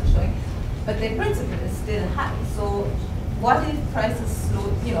was also showing, but their principal is still high. So what if prices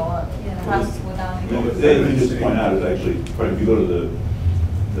slow, prices go down? The other thing just to point out is actually, if you go to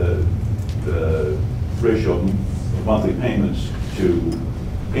the ratio of monthly payments to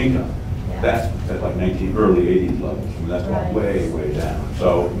income, that's at like early 80s levels. I mean, that's gone way, way down.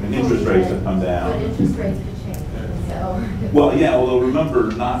 So I mean, interest rates have come down. But interest rates could change. So. Well, yeah, although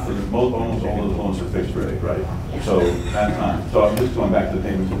remember, not for almost all those loans are fixed rate, right? Yeah. So that's time. So I'm just going back to the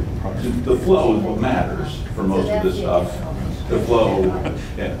payments. The flow is what matters for most of this stuff. The flow,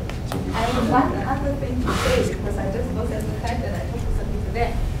 yeah. And one other thing to say, because I just looked at the fact that I talked to something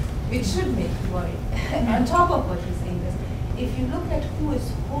today, which should make you worry. On top of what you're saying is, if you look at who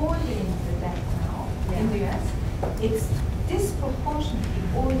is holding the debt now in the US, it's disproportionately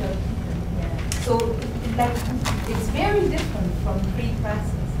older people. So like, it's very different from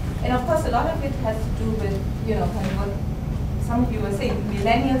pre-crisis. And of course, a lot of it has to do with, you know, kind of what some of you were saying,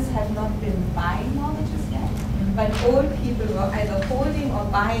 millennials have not been buying mortgages yet, but old people were either holding or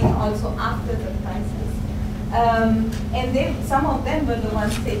buying also after the crisis. And some of them were the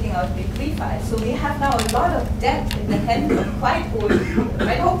ones taking out big refis. So we have now a lot of debt in the hands of quite old people,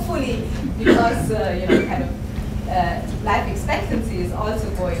 right? Hopefully, because, you know, kind of life expectancy is also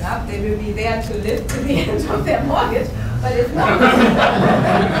going up, they will be there to live to the end of their mortgage, but if not.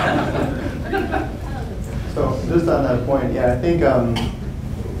 So just on that point, yeah, I think,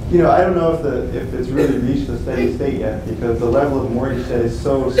 you know, I don't know if it's really reached a steady state yet, because the level of mortgage debt is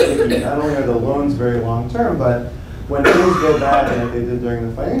so sticky. Not only are the loans very long term, but when things go bad, like they did during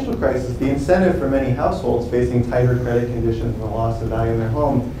the financial crisis, the incentive for many households facing tighter credit conditions and the loss of value in their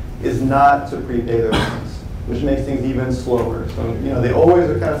home is not to prepay their loans, which makes things even slower. So, you know, they always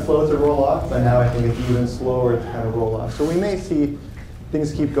are kind of slow to roll off, but now I think it's even slower to kind of roll off. So we may see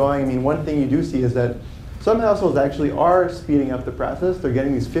things keep going. I mean, one thing you do see is that some households actually are speeding up the process. They're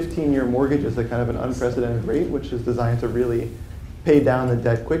getting these 15-year mortgages at kind of an unprecedented rate, which is designed to really pay down the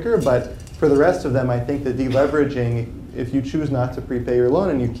debt quicker. But for the rest of them, I think the deleveraging, if you choose not to prepay your loan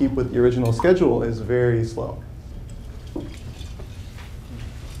and you keep with the original schedule, is very slow.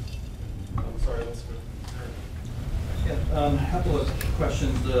 A couple of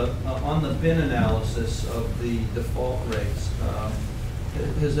questions. On the BIN analysis of the default rates,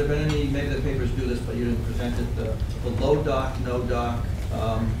 has there been any, maybe the papers do this, but you didn't present it, the low doc, no doc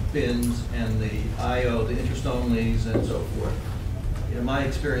BINs and the IO, the interest onlys and so forth? You know, my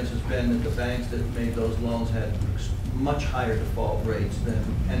experience has been that the banks that made those loans had much higher default rates than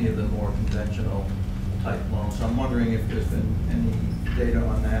any of the more conventional type loans. So I'm wondering if there's been any data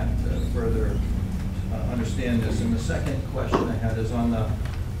on that to further understand this. And the second question I had is on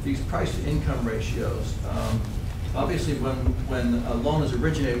these price to income ratios. Obviously, when a loan is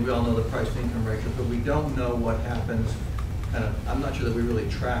originated, we all know the price to income ratio, but we don't know what happens. I'm not sure that we really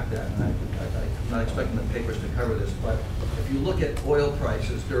track that, and I'm not expecting the papers to cover this, but if you look at oil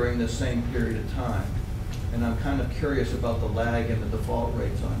prices during this same period of time, and I'm kind of curious about the lag in the default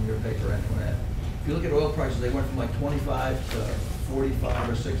rates on your paper, Antoinette. If you look at oil prices, they went from like 25 to 45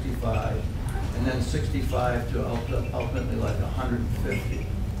 or 65, and then 65 to ultimately like 150.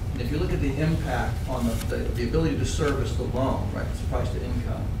 And if you look at the impact on the ability to service the loan, right, it's price to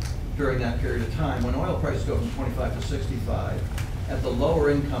income, during that period of time, when oil prices go from 25 to 65, at the lower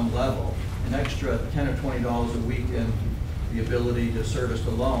income level, an extra $10 or $20 a week in the ability to service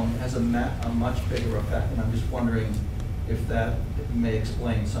the loan has a much bigger effect. And I'm just wondering if that may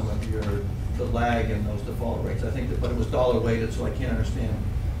explain some of the lag in those default rates. I think that, but it was dollar weighted, so I can't understand.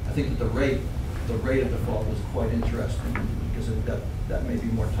 I think that the rate of default was quite interesting because that may be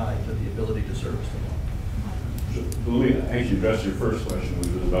more tied to the ability to service the loan. So, let me actually address your first question, which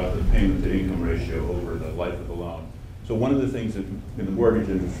was about the payment to income ratio over the life of the loan. So one of the things that in the mortgage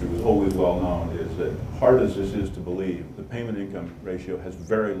industry was always well known is that, hard as this is to believe, the payment income ratio has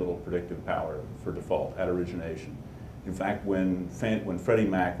very little predictive power for default at origination. In fact, when Freddie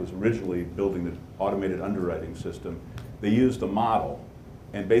Mac was originally building the automated underwriting system, they used a model,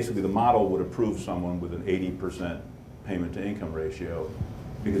 and basically the model would approve someone with an 80% payment to income ratio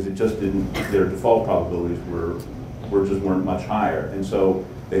because it just didn't, their default probabilities weren't much higher. And so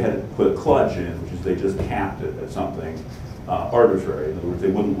they had to put a clutch in, which is they just capped it at something arbitrary. In other words, they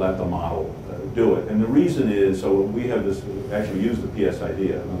wouldn't let the model do it. And the reason is, so we have this, actually use the PS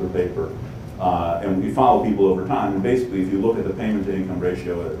idea, another paper, and we follow people over time. And basically, if you look at the payment to income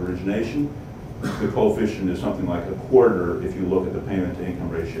ratio at origination, the coefficient is something like a quarter if you look at the payment to income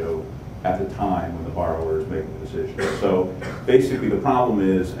ratio at the time when the borrower is making the decision. So basically the problem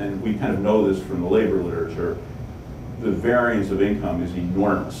is, and we kind of know this from the labor literature, the variance of income is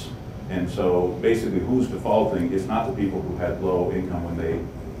enormous. And so basically who's defaulting is not the people who had low income when they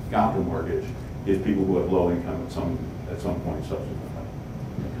got the mortgage, it's people who have low income at some point subsequently.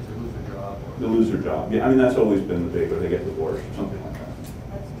 Because they lose their job? They lose their job. Yeah, I mean, that's always been the big, or they get divorced or something like that.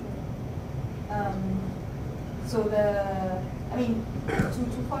 That's true. So I mean, to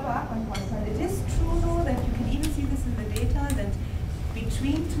follow up on Constance, it is true though that you can even see this in the data that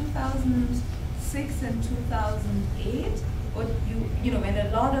between 2006 and 2008, what you know, when a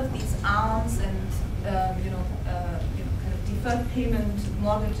lot of these arms and kind of deferred payment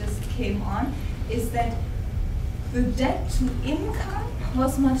mortgages came on, is that the debt to income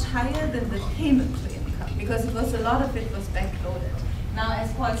was much higher than the payment to income, because it was a lot of it was backloaded. Now,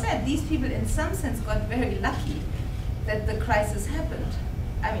 as Paul said, these people in some sense got very lucky that the crisis happened.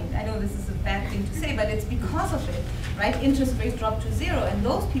 I mean, I know this is a bad thing to say, but it's because of it, right? Interest rates dropped to zero, and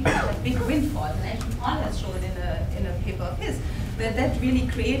those people had big windfalls. And actually, Paul has shown in a paper of his that really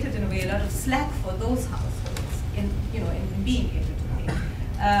created, in a way, a lot of slack for those households in being able to pay.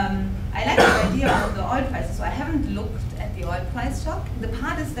 I like the idea of the oil prices, so I haven't looked at the oil price shock. The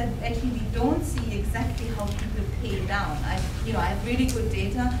part is that actually we don't see exactly how people pay down. I have really good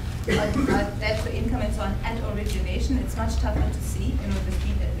data on debt to income and so on at origination. It's much tougher to see, the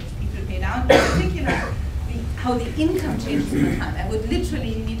speed at which people pay down. In particular, how the income changes over time. I would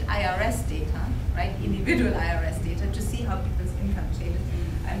literally need IRS data, right? Individual IRS data to see how people's income changes.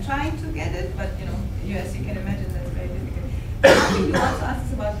 I'm trying to get it, but as you can imagine, that's very difficult. You also asked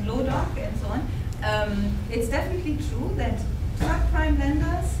us about low doc and so on. It's definitely true that subprime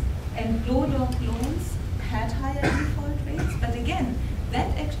lenders and low doc loans had higher default rates, but again,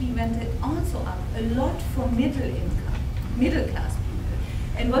 that actually went also up a lot for middle class people.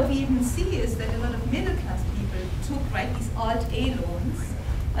 And what we even see is that a lot of middle class people took these Alt-A loans,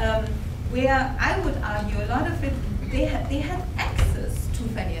 where I would argue a lot of it, they had access to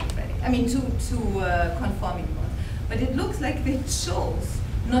Fannie and Freddie, I mean to conforming loans. But it looks like they chose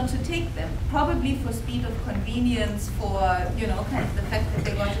not to take them, probably for speed of convenience, for kind of the fact that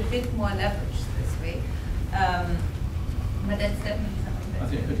they got a bit more leverage this way. But that's definitely something that I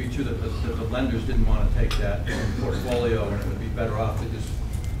think it could be true that the lenders didn't want to take that portfolio, and it would be better off to just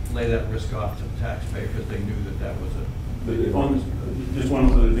lay that risk off to the taxpayer because they knew that was a. Just one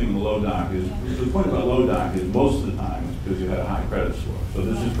other thing in the low doc is, the point about low doc is most of the time it's because you had a high credit score. So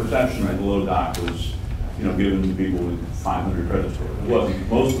this is perception that the low doc was given to people with 500 credit score. It wasn't.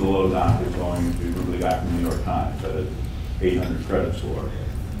 Most of the low doc is going to the guy from the New York Times at an 800 credit score.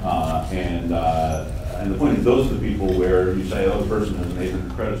 And the point is, those are the people where you say, oh, the person has an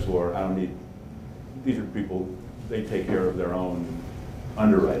 800 credit score, I don't need, these are people, they take care of their own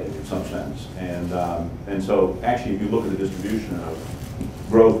underwriting in some sense. And so actually, if you look at the distribution of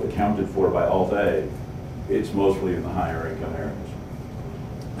growth accounted for by Alt-A, it's mostly in the higher income areas.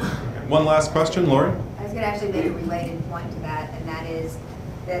 One last question, Lori? I was going to actually make a related point to that, and that is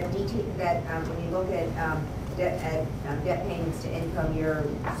that when you look at debt payments to income, you're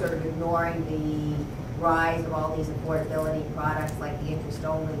sort of ignoring the rise of all these affordability products like the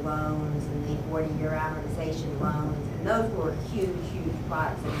interest-only loans and the 40-year amortization loans, and those were huge, huge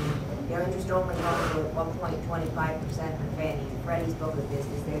products. I mean, interest-only loans were at one point 25% of Fannie and Freddie's book of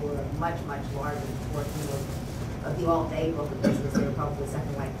business. They were a much, much larger proportion of the Alt-A book of business. They were probably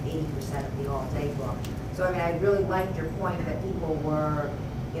something like 80% of the Alt-A book. So I mean, I really liked your point that people were,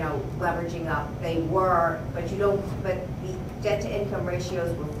 leveraging up. They were, but the debt-to-income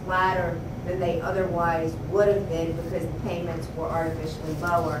ratios were flatter than they otherwise would have been because the payments were artificially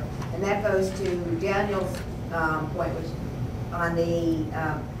lower. And that goes to Daniel's point, which on the,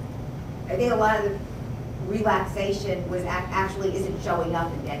 I think a lot of the relaxation was actually isn't showing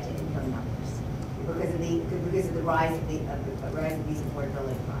up in debt-to-income numbers because of the rise of these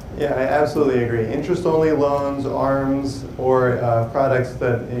affordability products. Yeah, I absolutely agree. Interest-only loans, ARMs, or products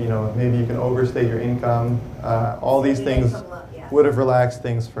that maybe you can overstate your income. All these things would have relaxed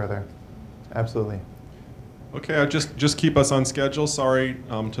things further. Absolutely. Okay, just keep us on schedule. Sorry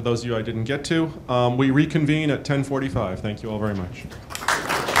to those of you I didn't get to. We reconvene at 10:45. Thank you all very much.